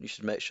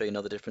should make sure you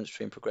know the difference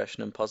between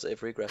progression and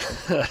positive regression.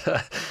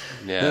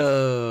 Yeah.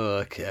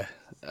 Oh, okay.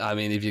 I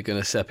mean, if you're going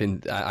to step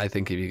in, I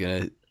think if you're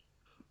going to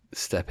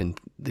step in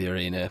the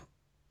arena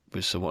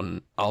with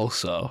someone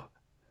also.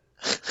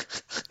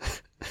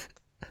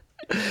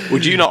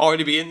 Would you not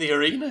already be in the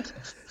arena?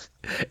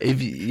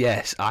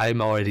 Yes,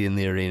 I'm already in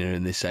the arena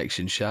in this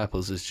section.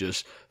 Sharples has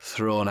just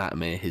thrown at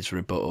me his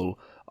rebuttal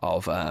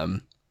of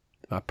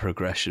my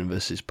progression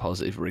versus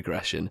positive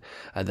regression,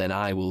 and then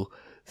I will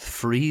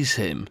freeze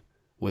him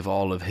with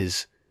all of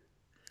his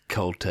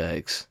cold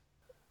takes.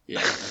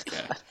 Yeah,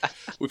 okay.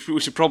 We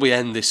should probably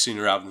end this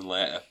sooner rather than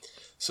later.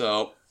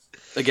 So,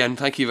 again,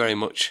 thank you very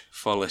much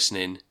for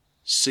listening.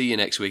 See you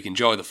next week.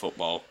 Enjoy the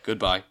football.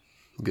 Goodbye.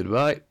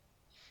 Goodbye.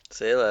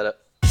 See you later.